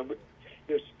good. But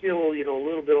there's still a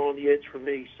little bit on the edge for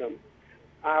me. So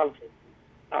I've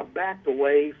backed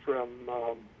away from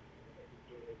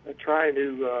trying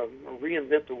to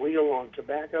reinvent the wheel on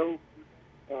tobacco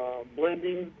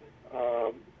blending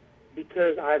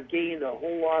because I've gained a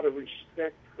whole lot of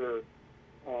respect for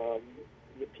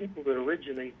the people that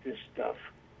originate this stuff.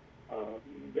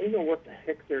 They know what the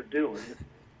heck they're doing,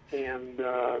 and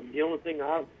the only thing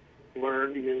I've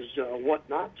learned is what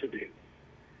not to do,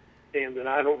 and that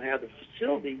I don't have the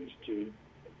facilities to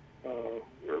or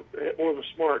the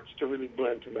smarts to really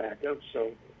blend tobacco.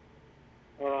 So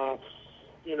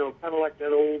kind of like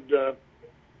that old,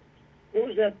 what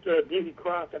was that Davy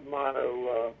Crockett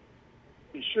motto?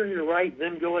 Be sure you're right,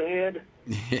 then go ahead.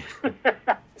 Yeah.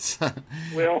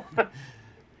 Well,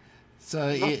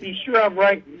 be sure I'm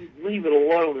right, leave it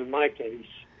alone in my case.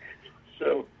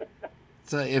 So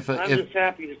I'm just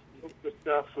happy to smoke the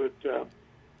stuff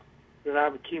that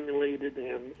I've accumulated,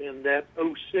 and that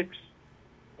 06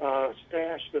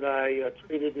 stash that I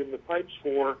traded in the pipes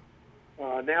for,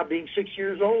 now being 6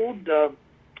 years old,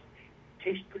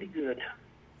 tastes pretty good.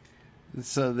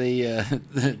 So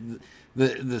the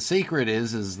secret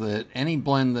is that any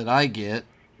blend that I get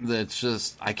that's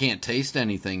just I can't taste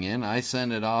anything in, I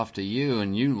send it off to you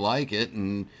and you like it,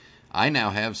 and I now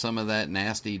have some of that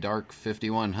nasty dark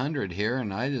 5100 here,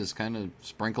 and I just kind of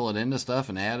sprinkle it into stuff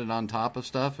and add it on top of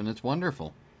stuff, and it's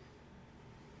wonderful.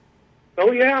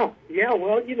 Oh yeah.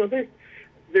 Well,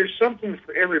 there's something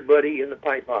for everybody in the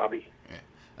pipe hobby.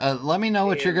 Let me know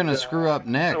what you're going to screw up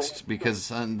next, because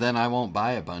then I won't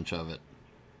buy a bunch of it.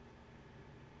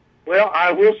 Well,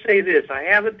 I will say this. I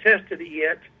haven't tested it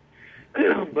yet,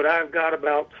 but I've got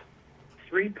about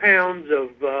 3 pounds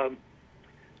of,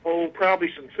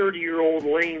 probably some 30-year-old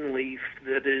lane leaf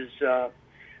that is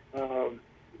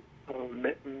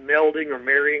melding or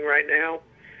marrying right now.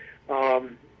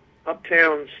 But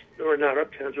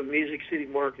Music City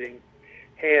Marketing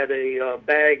had a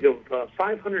bag of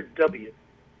 500W,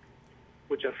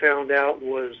 which I found out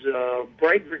was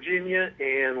Bright Virginia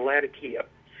and Latakia.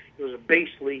 It was a base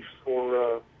leaf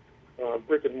for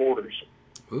brick and mortars.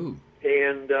 Ooh.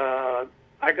 And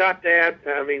I got that.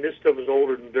 I mean, this stuff is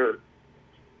older than dirt.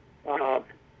 I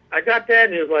got that,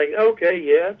 and it was like, okay,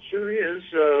 yeah, it sure is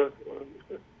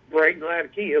Bright and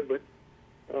Latakia, but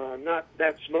not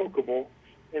that smokable.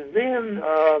 And then,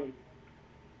 a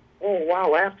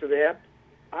while after that,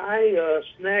 I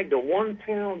snagged a 1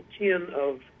 pound tin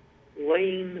of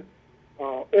Lane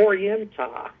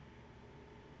Orienta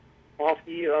off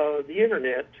the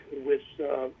internet with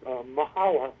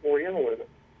Mahala Oriental in it.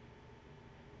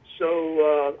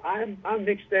 So I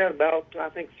mixed that about, I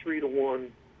think,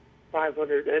 3-to-1,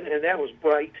 500, and that was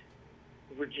Bright,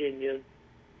 Virginia,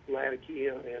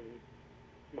 Latakia, and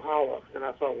Mahala. And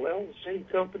I thought, well, the same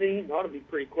company ought to be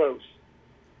pretty close.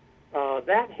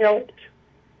 That helped,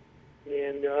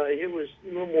 and it was a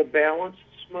little more balanced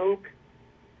smoke.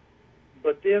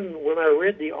 But then when I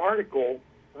read the article,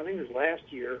 I think it was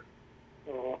last year,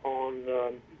 on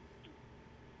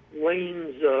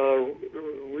Lane's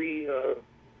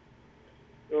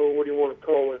what do you want to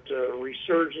call it,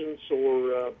 resurgence,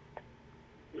 or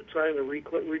trying to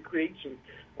recreate some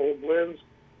old blends.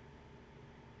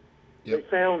 Yep. They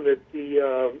found that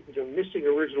the missing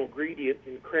original ingredient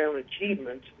in Crown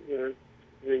Achievement, the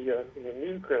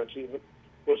new Crown Achievement,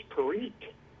 was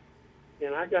Perique.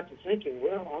 And I got to thinking,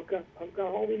 well, I've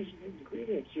got all these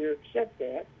ingredients here except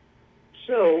that.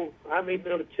 So I made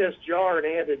another test jar and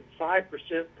added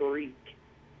 5% Perique.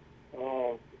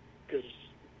 Because,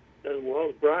 well,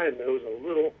 as Brian knows, a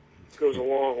little goes a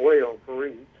long way on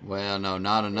Perique. Well, no,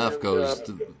 not enough goes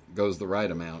the right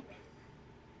amount.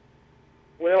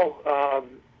 Well,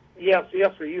 yeah,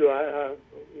 for you, I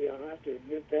have to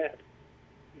admit that.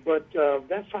 But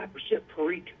that 5%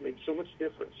 Perique made so much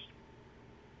difference.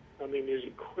 I mean, it's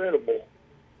incredible,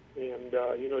 and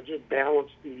just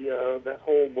balanced that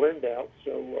whole blend out.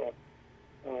 So,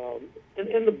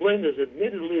 and the blend is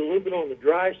admittedly a little bit on the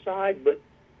dry side, but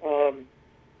to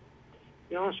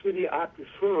be honest with you, I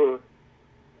prefer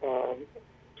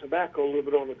tobacco a little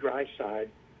bit on the dry side.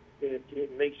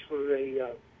 It makes for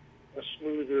a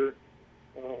smoother,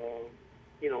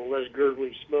 less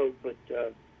gurgly smoke. But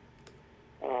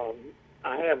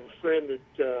I have a friend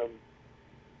that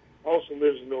also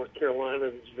lives in North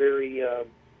Carolina that's very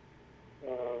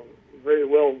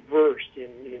well versed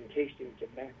in tasting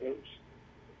tobaccos,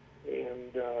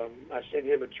 and I sent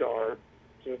him a jar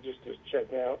just to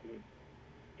check out, and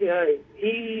yeah,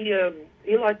 he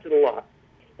liked it a lot.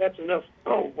 That's enough.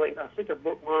 Oh wait, I think I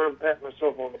broke my arm patting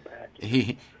myself on the back.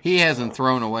 He hasn't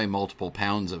thrown away multiple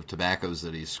pounds of tobaccos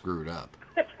that he's screwed up.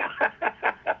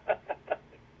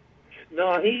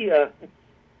 No, he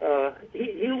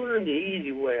learned the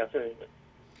easy way, I think.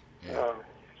 Yeah.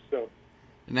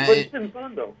 But it's been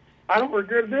fun, though. I don't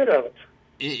regret a bit of it.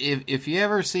 If you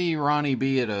ever see Ronni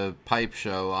B at a pipe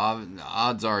show,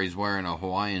 odds are he's wearing a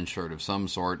Hawaiian shirt of some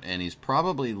sort, and he's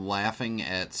probably laughing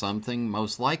at something,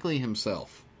 most likely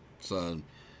himself. So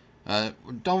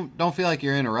don't feel like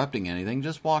you're interrupting anything.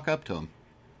 Just walk up to him.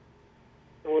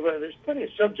 Well, there's plenty of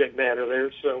subject matter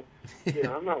there, so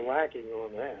I'm not lacking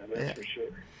on that. That's for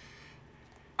sure.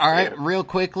 All right, real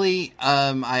quickly,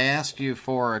 I asked you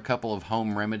for a couple of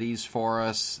home remedies for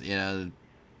us.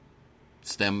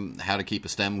 how to keep a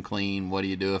stem clean. What do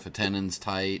you do if a tenon's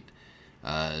tight?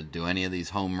 Do any of these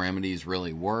home remedies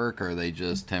really work? Are they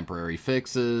just temporary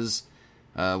fixes?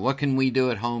 What can we do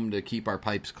at home to keep our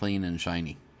pipes clean and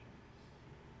shiny?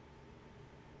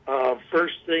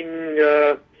 First thing,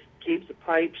 keep the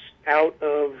pipes out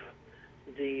of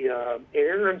the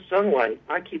air and sunlight.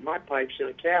 I keep my pipes in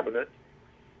a cabinet,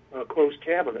 a closed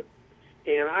cabinet,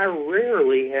 and I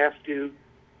rarely have to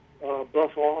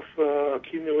buff off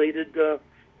accumulated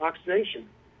oxidation.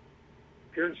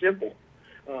 Pure and simple.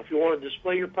 If you want to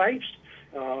display your pipes,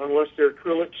 unless they're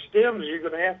acrylic stems, you're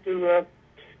going to have to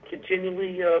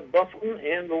continually buff them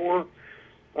and or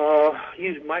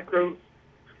use micro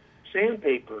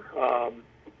sandpaper.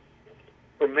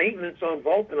 For maintenance on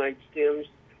vulcanite stems,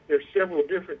 there's several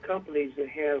different companies that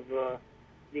have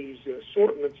these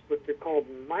assortments, but they're called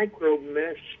micro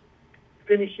mesh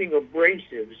finishing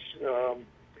abrasives.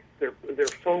 They're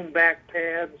foam back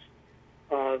pads.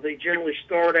 They generally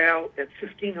start out at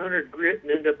 1,500 grit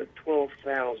and end up at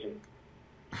 12,000.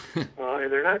 And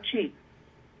they're not cheap,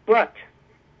 but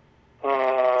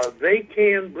they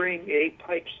can bring a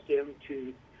pipe stem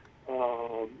to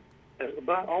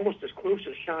about almost as close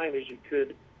a shine as you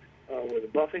could with a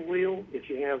buffing wheel if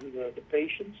you have the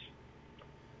patience.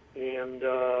 And,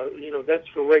 that's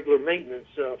for regular maintenance.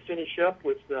 Finish up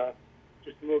with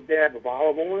just a little dab of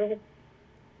olive oil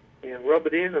and rub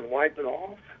it in and wipe it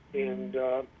off. And,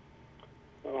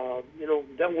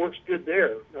 that works good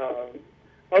there.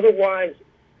 Otherwise,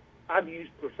 I've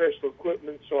used professional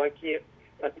equipment, so I can't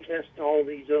attest to all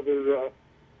these other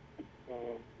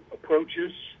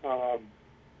approaches.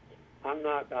 I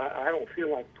don't feel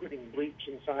like putting bleach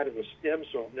inside of a stem,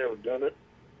 so I've never done it.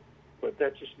 But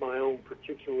that's just my own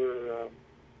particular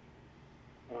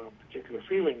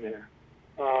feeling there.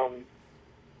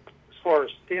 As far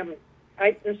as stem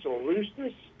tightness or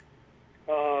looseness,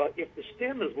 if the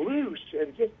stem is loose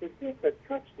and just the tip that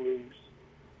cuts loose,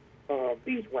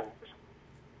 beeswax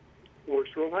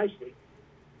works real nicely,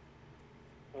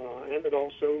 and it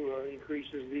also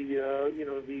increases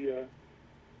the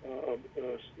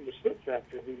slip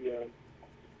factor.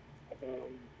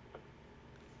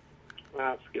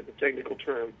 I forget the technical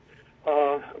term.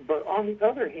 But on the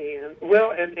other hand,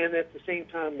 and at the same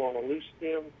time on a loose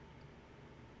stem,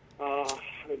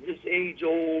 this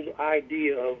age-old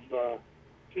idea of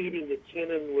heating the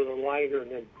tenon with a lighter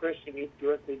and then pressing it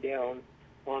directly down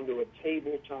onto a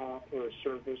tabletop or a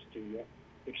surface to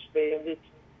expand it,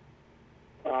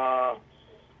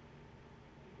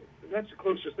 that's the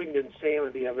closest thing to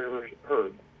insanity I've ever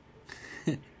heard.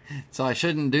 So I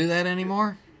shouldn't do that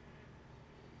anymore?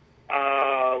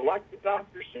 Like the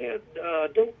doctor said,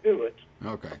 don't do it.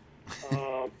 Okay.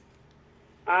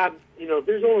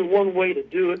 There's only one way to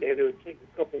do it, and it would take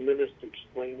a couple minutes to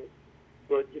explain it.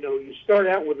 But, you start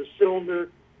out with a cylinder.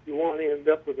 You want to end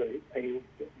up with a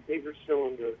bigger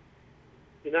cylinder.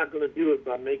 You're not going to do it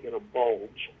by making a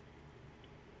bulge.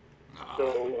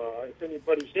 So if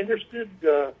anybody's interested,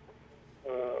 they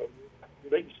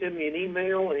can send me an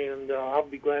email, and I'll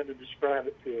be glad to describe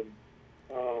it to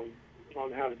them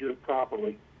on how to do it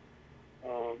properly.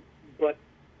 But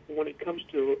when it comes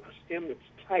to a stem that's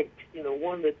tight,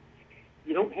 one that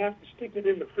you don't have to stick it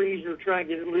in the freezer or try and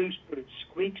get it loose, but it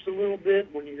squeaks a little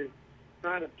bit when you're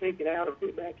trying to take it out or put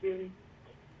it back in.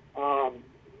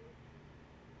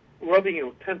 Rubbing it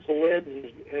with pencil lead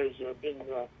has been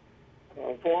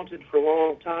vaunted for a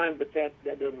long time, but that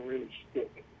doesn't really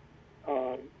stick.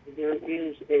 There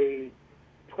is a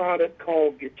product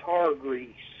called guitar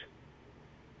grease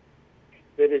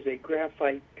that is a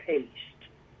graphite paste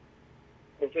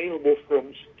available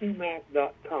from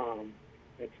stewmac.com.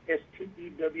 That's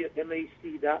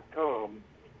STEWMAC.com.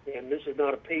 And this is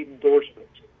not a paid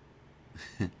endorsement.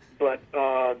 But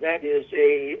that is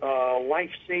a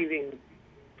life-saving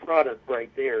product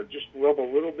right there. Just rub a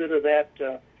little bit of that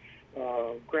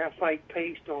graphite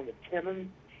paste on the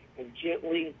tenon and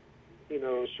gently,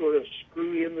 sort of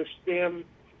screw in the stem.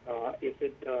 If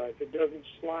it doesn't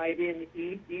slide in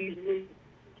easily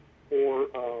or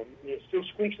it still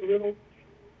squeaks a little,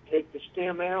 take the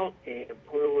stem out and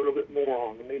put a little bit more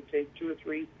on. It may take 2 or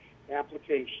 3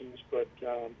 applications, but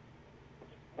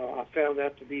I found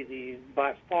that to be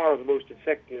by far the most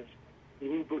effective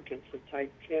lubricant for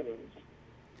tight tenons.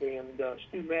 And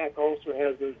StewMac also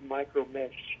has those micro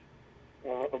mesh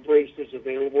abrasives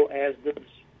available, as does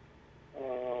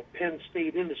Penn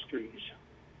State Industries,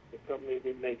 the company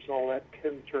that makes all that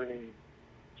pen turning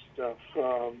stuff.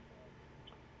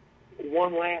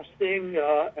 One last thing,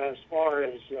 as far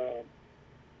as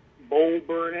bowl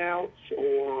burnouts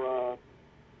or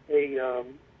a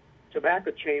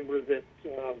tobacco chamber that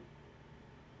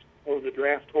the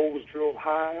draft hole is drilled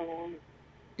high on.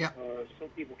 Yeah. Some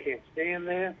people can't stand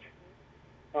that.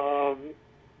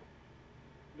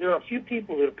 There are a few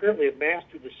people that apparently have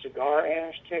mastered the cigar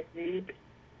ash technique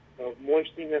of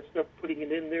moistening that stuff, putting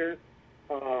it in there.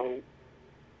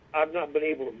 I've not been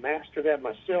able to master that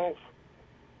myself,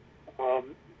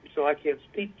 so I can't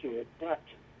speak to it. But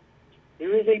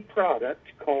there is a product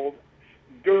called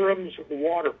Durham's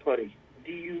Water Putty,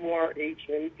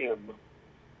 Durham.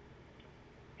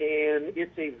 And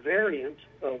it's a variant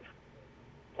of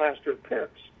plaster of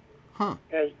Paris.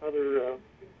 Has other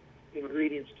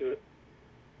ingredients to it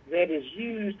that is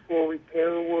used for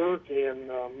repair work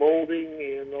and molding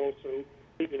and also,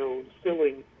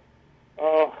 filling.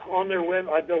 On their web,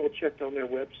 I double-checked on their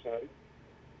website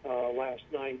last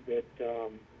night that,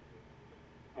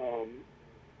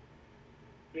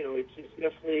 it's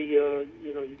definitely, you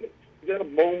got to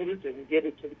mold it and get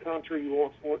it to the contour you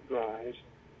want before it dries.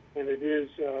 And it is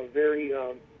very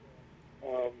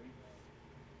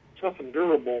tough and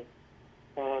durable.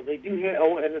 They do have,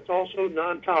 and it's also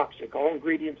non-toxic. All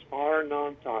ingredients are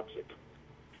non-toxic.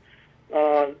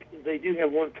 They do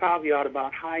have one caveat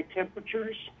about high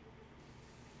temperatures,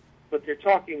 but they're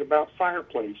talking about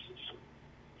fireplaces.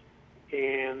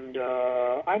 And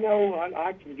I know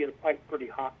I can get a pipe pretty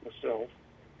hot myself,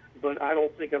 but I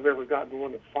don't think I've ever gotten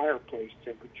one at fireplace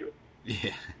temperature.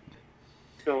 Yeah.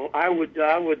 So I would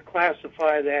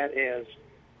classify that as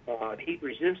heat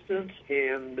resistance,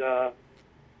 and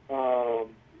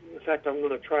in fact, I'm going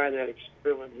to try that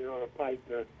experiment here on a pipe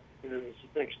this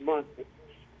next month. But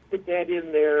put that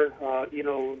in there. In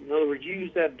other words,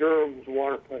 use that Durham's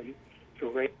water putty to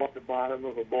rake off the bottom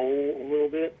of a bowl a little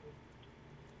bit,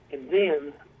 and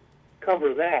then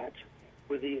cover that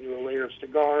with either a layer of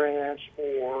cigar ash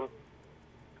or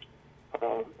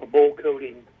a bowl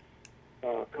coating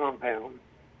compound,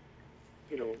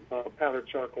 powdered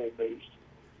charcoal based.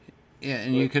 Yeah,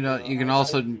 and you can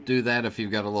also do that if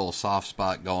you've got a little soft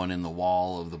spot going in the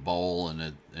wall of the bowl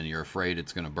and you're afraid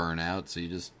it's going to burn out. So you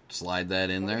just slide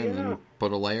that in there and then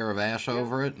put a layer of ash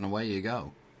over it, and away you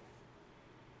go.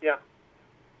 Yeah.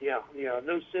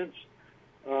 No sense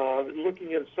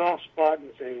looking at a soft spot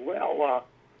and saying, well,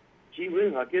 gee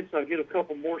whiz, I guess I'll get a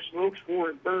couple more smokes before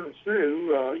it burns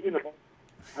through.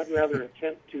 I'd rather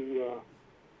attempt to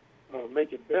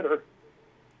make it better.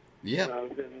 Yeah.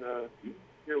 Than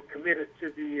commit it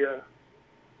to the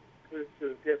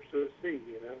depths of the sea.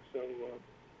 So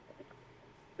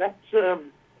that's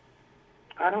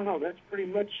I don't know. That's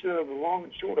pretty much the long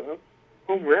and short of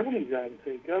home remedies I can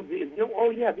think of. The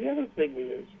other thing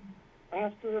is,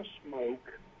 after a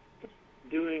smoke,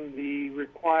 doing the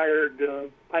required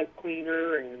pipe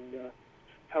cleaner and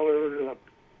however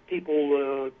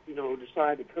people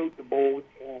decide to coat the bowl with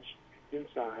ash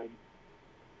inside,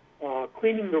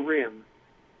 cleaning the rim.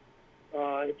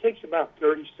 It takes about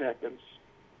 30 seconds.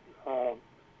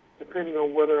 Depending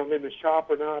on whether I'm in the shop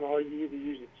or not, I'll either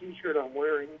use a T-shirt I'm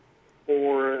wearing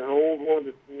or an old one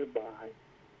that's nearby.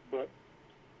 But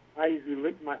I usually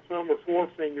lick my thumb or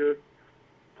forefinger,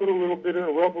 rub a little bit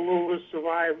of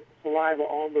saliva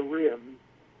on the rim,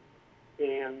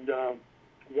 and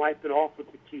wipe it off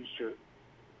with the T-shirt.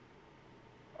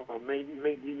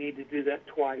 Maybe you need to do that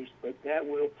twice, but that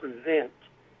will prevent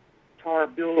tar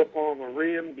buildup on the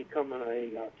rim, becoming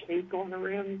a cake on the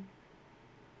rim.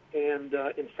 And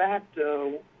in fact,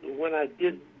 when I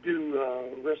did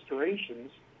do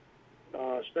restorations,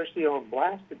 especially on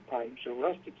blasted pipes or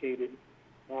rusticated,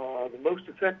 the most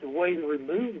effective way to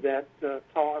remove that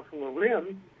tar from the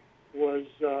rim was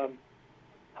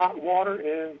hot water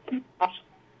and heat pots.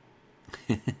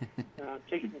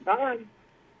 Takes some time,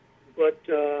 but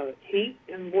heat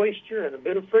and moisture and a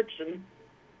bit of friction.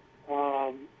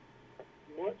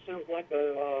 It sounds like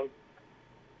a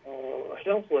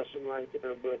health lesson right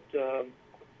there, but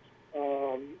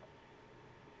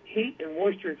heat and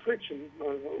moisture and friction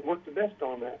work the best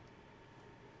on that.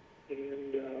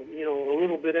 And a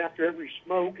little bit after every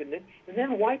smoke, and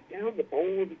then wipe down the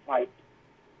bowl of the pipe.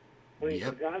 I mean,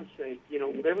 for God's sake,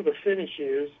 whatever the finish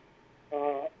is,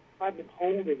 I've been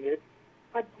holding it.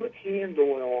 I put hand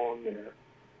oil on there.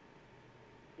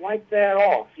 Wipe that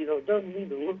off. It doesn't need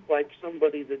to look like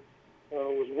somebody that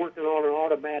was working on an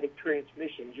automatic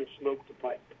transmission just smoked the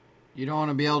pipe. You don't want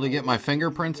to be able to get my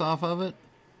fingerprints off of it?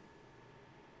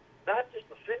 Not just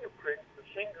the fingerprints, the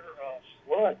finger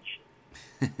sludge.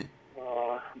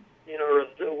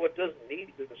 What doesn't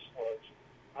need is the sludge.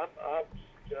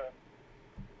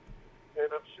 And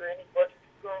I'm sure anybody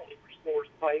who currently restores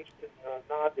pipes can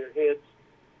nod their heads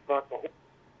about the whole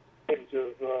things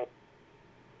of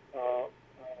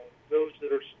those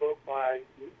that are smoked by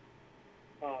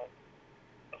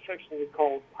affectionately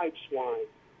called Pipes wine.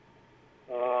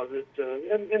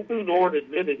 And Boone Orr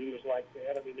admitted he was like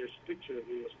that. I mean, there's a picture of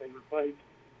his favorite pipe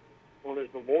on his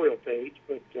memorial page,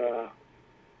 but,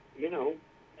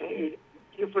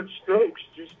 different strokes.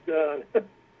 Just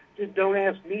don't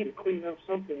ask me to clean up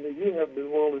something that you have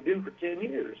been willing to do for 10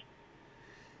 years.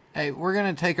 Hey, we're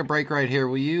going to take a break right here.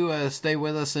 Will you stay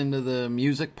with us into the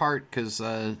music part? Because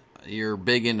you're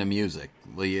big into music.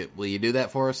 Will you do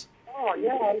that for us? Oh,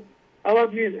 yeah. I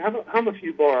love music. Hum a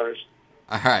few bars.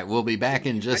 All right, we'll be back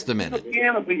in just a minute. You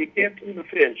can, but you can't tune the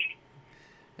fish.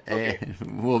 Okay.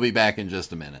 We'll be back in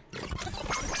just a minute.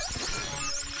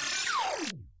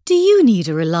 Do you need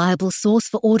a reliable source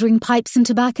for ordering pipes and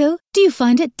tobacco? Do you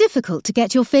find it difficult to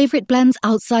get your favourite blends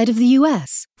outside of the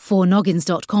US?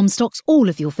 4noggins.com stocks all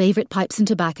of your favourite pipes and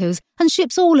tobaccos and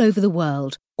ships all over the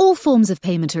world. All forms of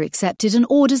payment are accepted and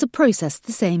orders are processed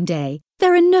the same day.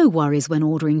 There are no worries when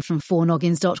ordering from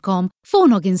 4noggins.com.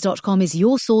 4noggins.com is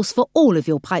your source for all of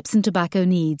your pipes and tobacco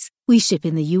needs. We ship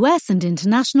in the US and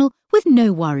international with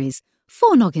no worries.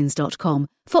 4noggins.com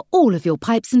for all of your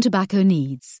pipes and tobacco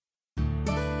needs.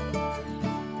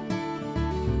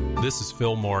 This is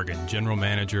Phil Morgan, General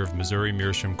Manager of Missouri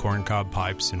Meerschaum Corncob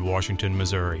Pipes in Washington,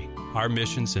 Missouri. Our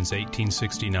mission since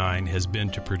 1869 has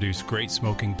been to produce great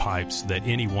smoking pipes that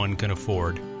anyone can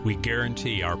afford. We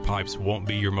guarantee our pipes won't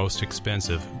be your most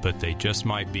expensive, but they just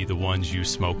might be the ones you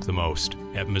smoke the most.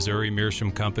 At Missouri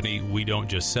Meerschaum Company, we don't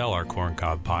just sell our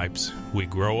corncob pipes. We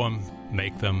grow them,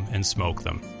 make them, and smoke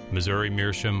them. Missouri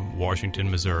Meerschaum, Washington,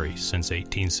 Missouri, since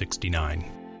 1869.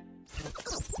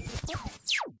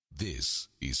 This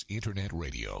is Internet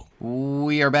Radio.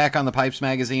 We are back on the Pipes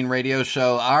Magazine radio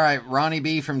show. All right, Ronni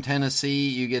B from Tennessee,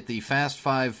 you get the Fast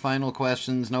 5 final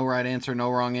questions. No right answer,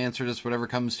 no wrong answer, just whatever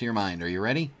comes to your mind. Are you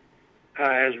ready?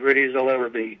 As ready as I'll ever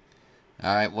be.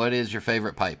 All right, what is your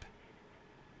favorite pipe?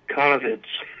 Conovitz.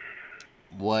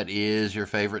 What is your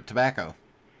favorite tobacco?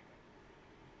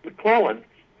 McClellan.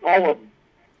 All of them.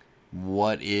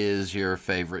 What is your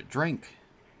favorite drink?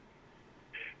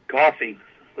 Coffee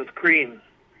with cream.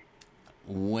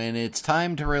 When it's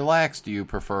time to relax, do you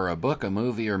prefer a book, a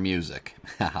movie, or music?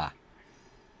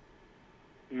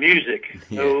 Music.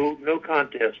 No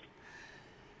contest.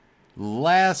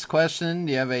 Last question.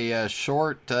 Do you have a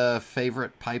short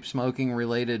favorite pipe smoking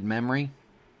related memory?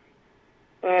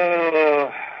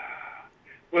 Well,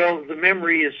 the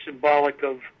memory is symbolic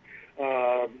of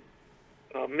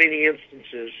many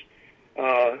instances.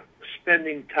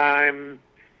 Spending time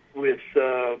with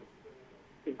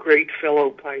great fellow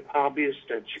pipe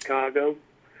hobbyists at Chicago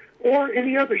or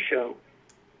any other show,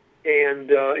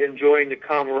 and enjoying the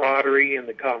camaraderie and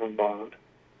the common bond.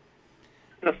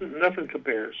 Nothing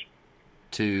compares.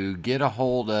 To get a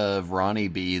hold of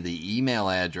Ronni B, the email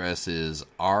address is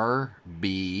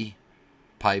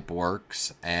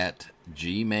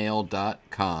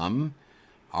rbpipeworks@gmail.com.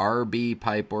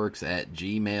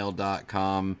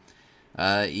 rbpipeworks@gmail.com.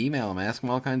 Email him, ask him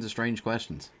all kinds of strange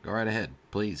questions. Go right ahead,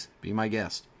 please, be my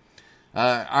guest.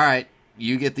 All right,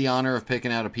 you get the honor of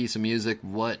picking out a piece of music.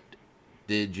 What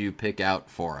did you pick out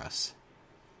for us?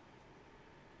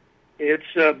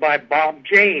 It's by Bob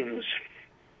James,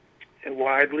 and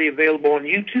widely available on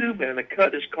YouTube, and the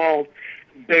cut is called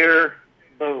Bare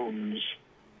Bones.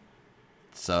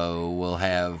 So we'll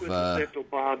have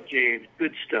Bob James.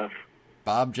 Good stuff.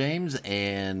 Bob James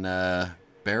and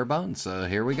Bare Bones. So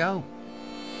here we go.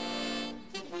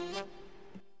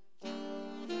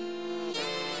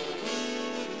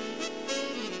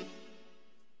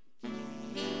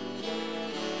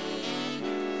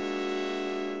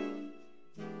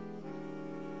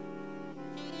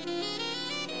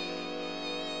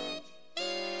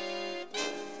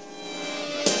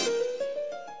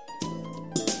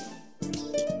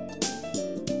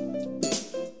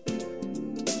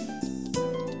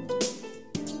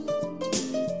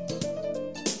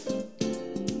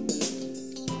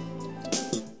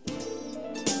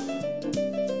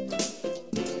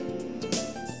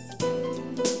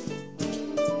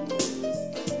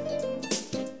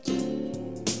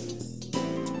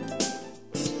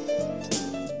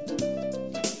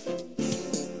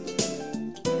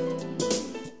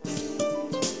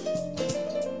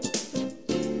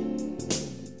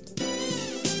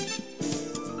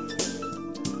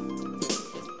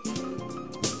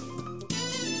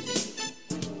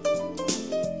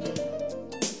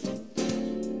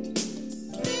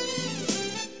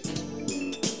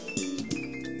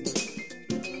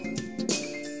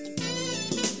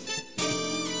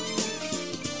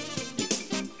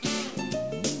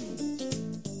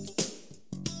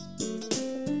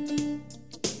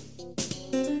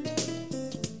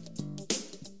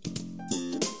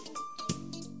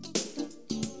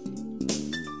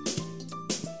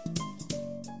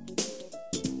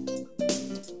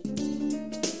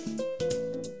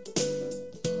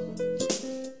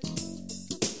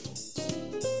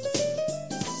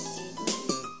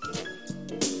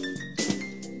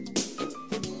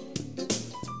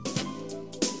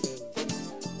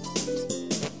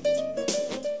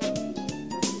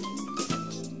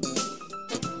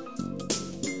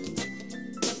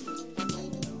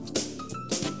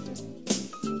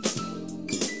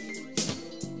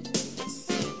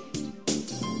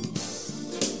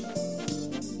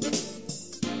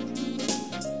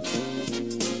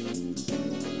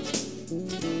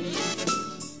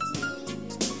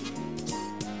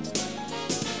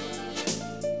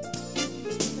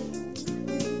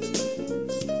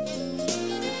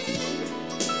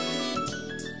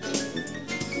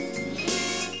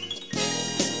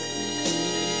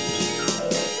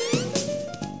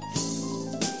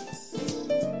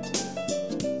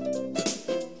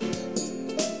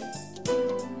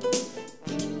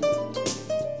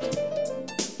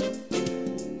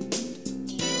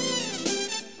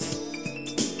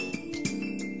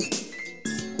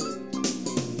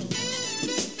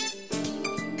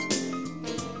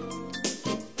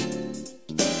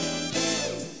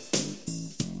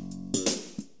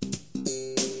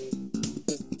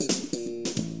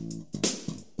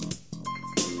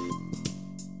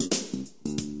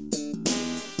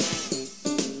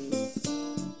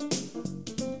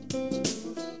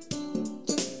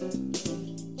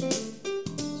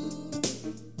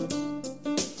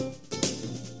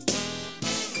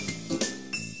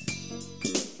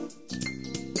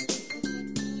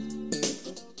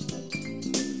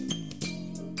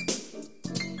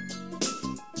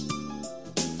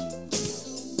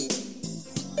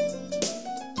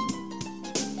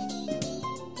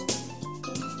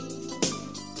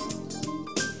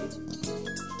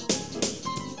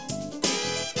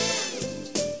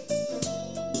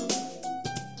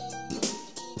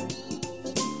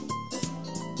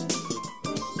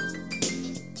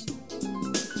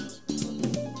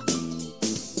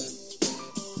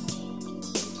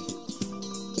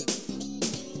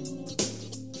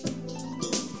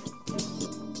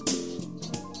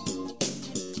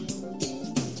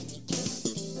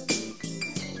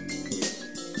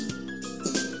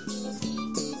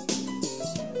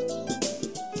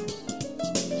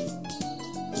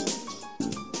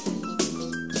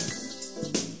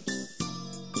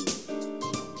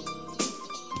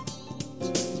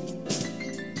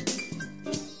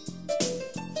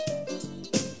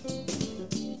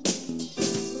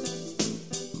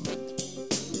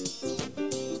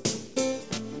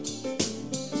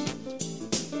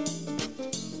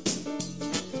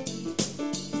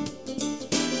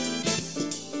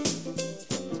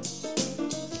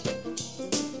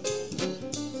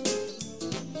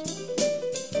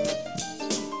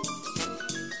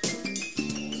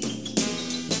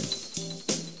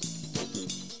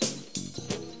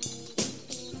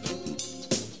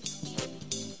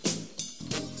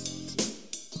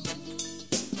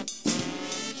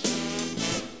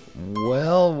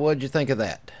 Well, what'd you think of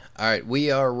that? All right,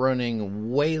 we are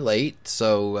running way late,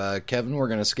 so Kevin, we're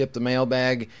going to skip the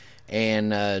mailbag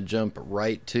and jump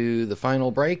right to the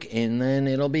final break, and then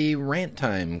it'll be rant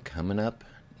time coming up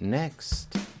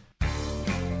next.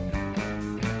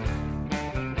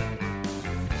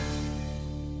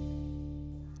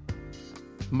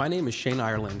 My name is Shane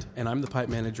Ireland, and I'm the pipe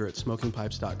manager at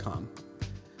SmokingPipes.com.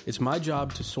 It's my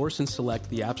job to source and select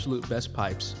the absolute best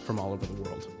pipes from all over the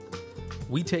world.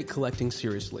 We take collecting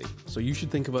seriously, so you should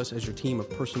think of us as your team of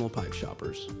personal pipe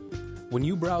shoppers. When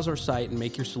you browse our site and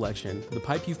make your selection, the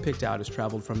pipe you've picked out has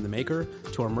traveled from the maker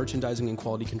to our merchandising and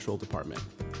quality control department.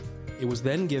 It was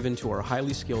then given to our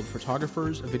highly skilled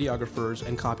photographers, videographers,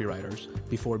 and copywriters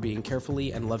before being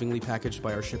carefully and lovingly packaged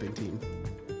by our shipping team.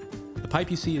 The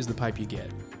pipe you see is the pipe you get,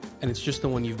 and it's just the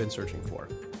one you've been searching for.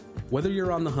 Whether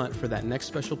you're on the hunt for that next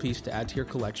special piece to add to your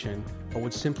collection, or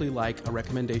would simply like a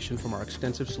recommendation from our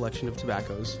extensive selection of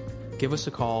tobaccos, give us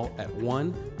a call at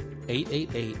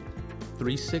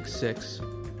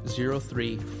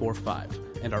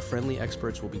 1-888-366-0345, and our friendly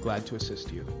experts will be glad to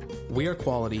assist you. We are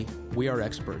quality, we are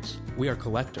experts, we are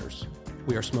collectors,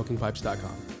 we are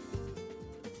SmokingPipes.com.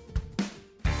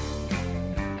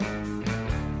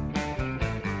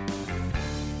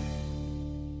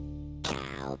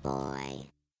 Cowboy.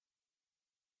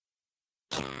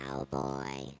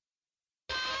 Cowboy.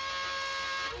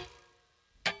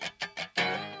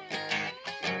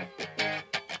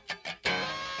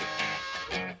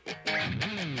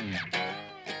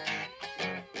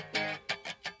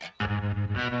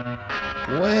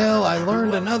 Well, I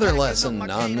learned another lesson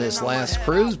on this last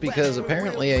cruise because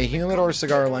apparently a humidor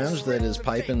cigar lounge that is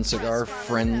pipe and cigar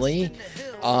friendly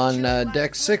on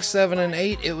deck 6, 7, and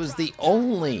 8, it was the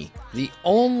only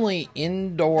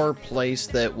indoor place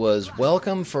that was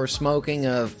welcome for smoking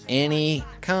of any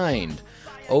kind.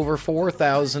 Over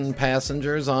 4,000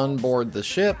 passengers on board the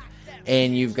ship,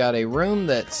 and you've got a room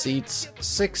that seats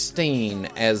 16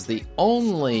 as the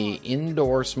only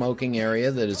indoor smoking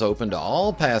area that is open to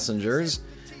all passengers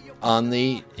on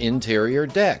the interior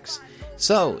decks.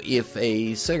 So, if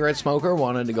a cigarette smoker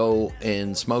wanted to go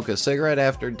and smoke a cigarette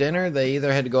after dinner, they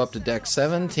either had to go up to deck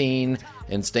 17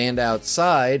 and stand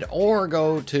outside, or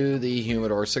go to the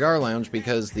humidor cigar lounge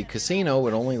because the casino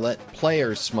would only let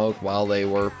players smoke while they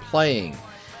were playing.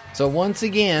 So once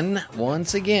again,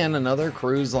 another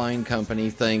cruise line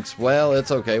company thinks, well, it's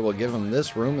okay, we'll give them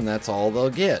this room and that's all they'll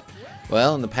get.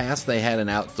 Well, in the past they had an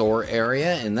outdoor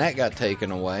area and that got taken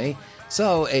away.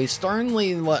 So a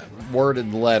sternly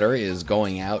worded letter is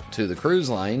going out to the cruise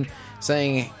line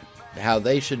saying how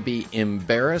they should be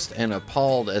embarrassed and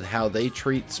appalled at how they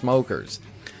treat smokers.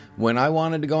 When I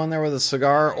wanted to go in there with a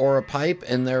cigar or a pipe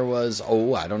and there was,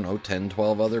 10,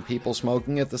 12 other people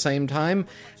smoking at the same time,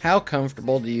 how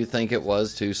comfortable do you think it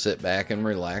was to sit back and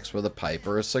relax with a pipe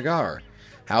or a cigar?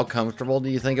 How comfortable do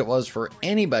you think it was for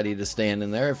anybody to stand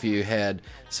in there if you had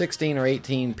 16 or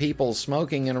 18 people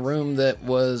smoking in a room that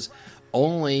was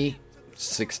only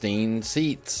 16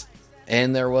 seats?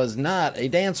 And there was not a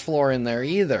dance floor in there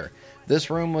either. This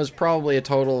room was probably a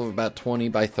total of about 20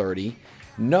 by 30.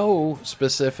 No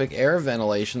specific air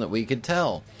ventilation that we could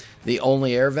tell. The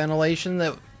only air ventilation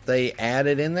that they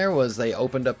added in there was they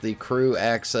opened up the crew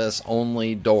access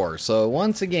only door. So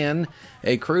once again,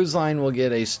 a cruise line will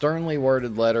get a sternly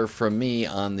worded letter from me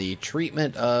on the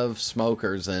treatment of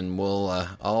smokers, and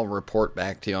I'll report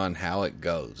back to you on how it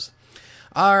goes.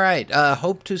 All right,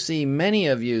 hope to see many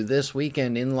of you this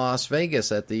weekend in Las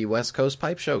Vegas at the West Coast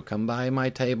Pipe Show. Come by my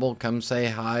table, come say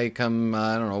hi, come,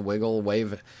 wiggle,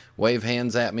 wave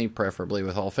hands at me, preferably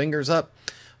with all fingers up.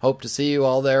 Hope to see you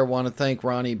all there. Want to thank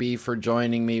Ronni B for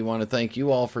joining me. Want to thank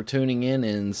you all for tuning in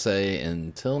and say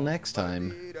until next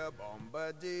time.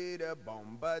 Happy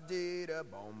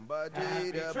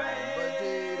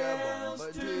trails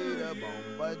to you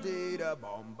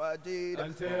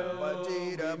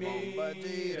until we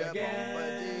meet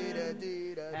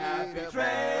again. Happy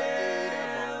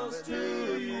trails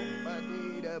to you.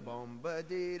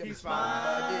 Keep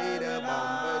smiling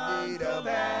until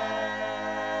then.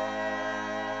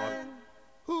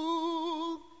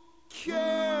 Who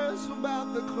cares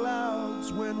about the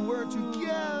clouds when we're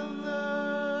together?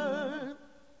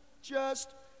 Just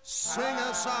sing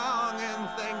a song and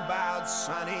think about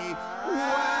sunny weather.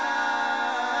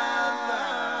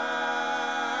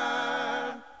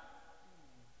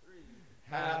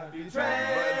 Happy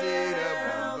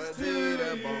trails to you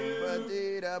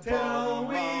till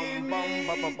we meet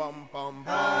again.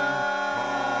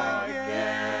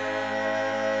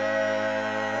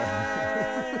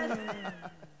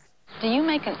 Do you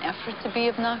make an effort to be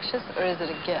obnoxious, or is it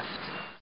a gift?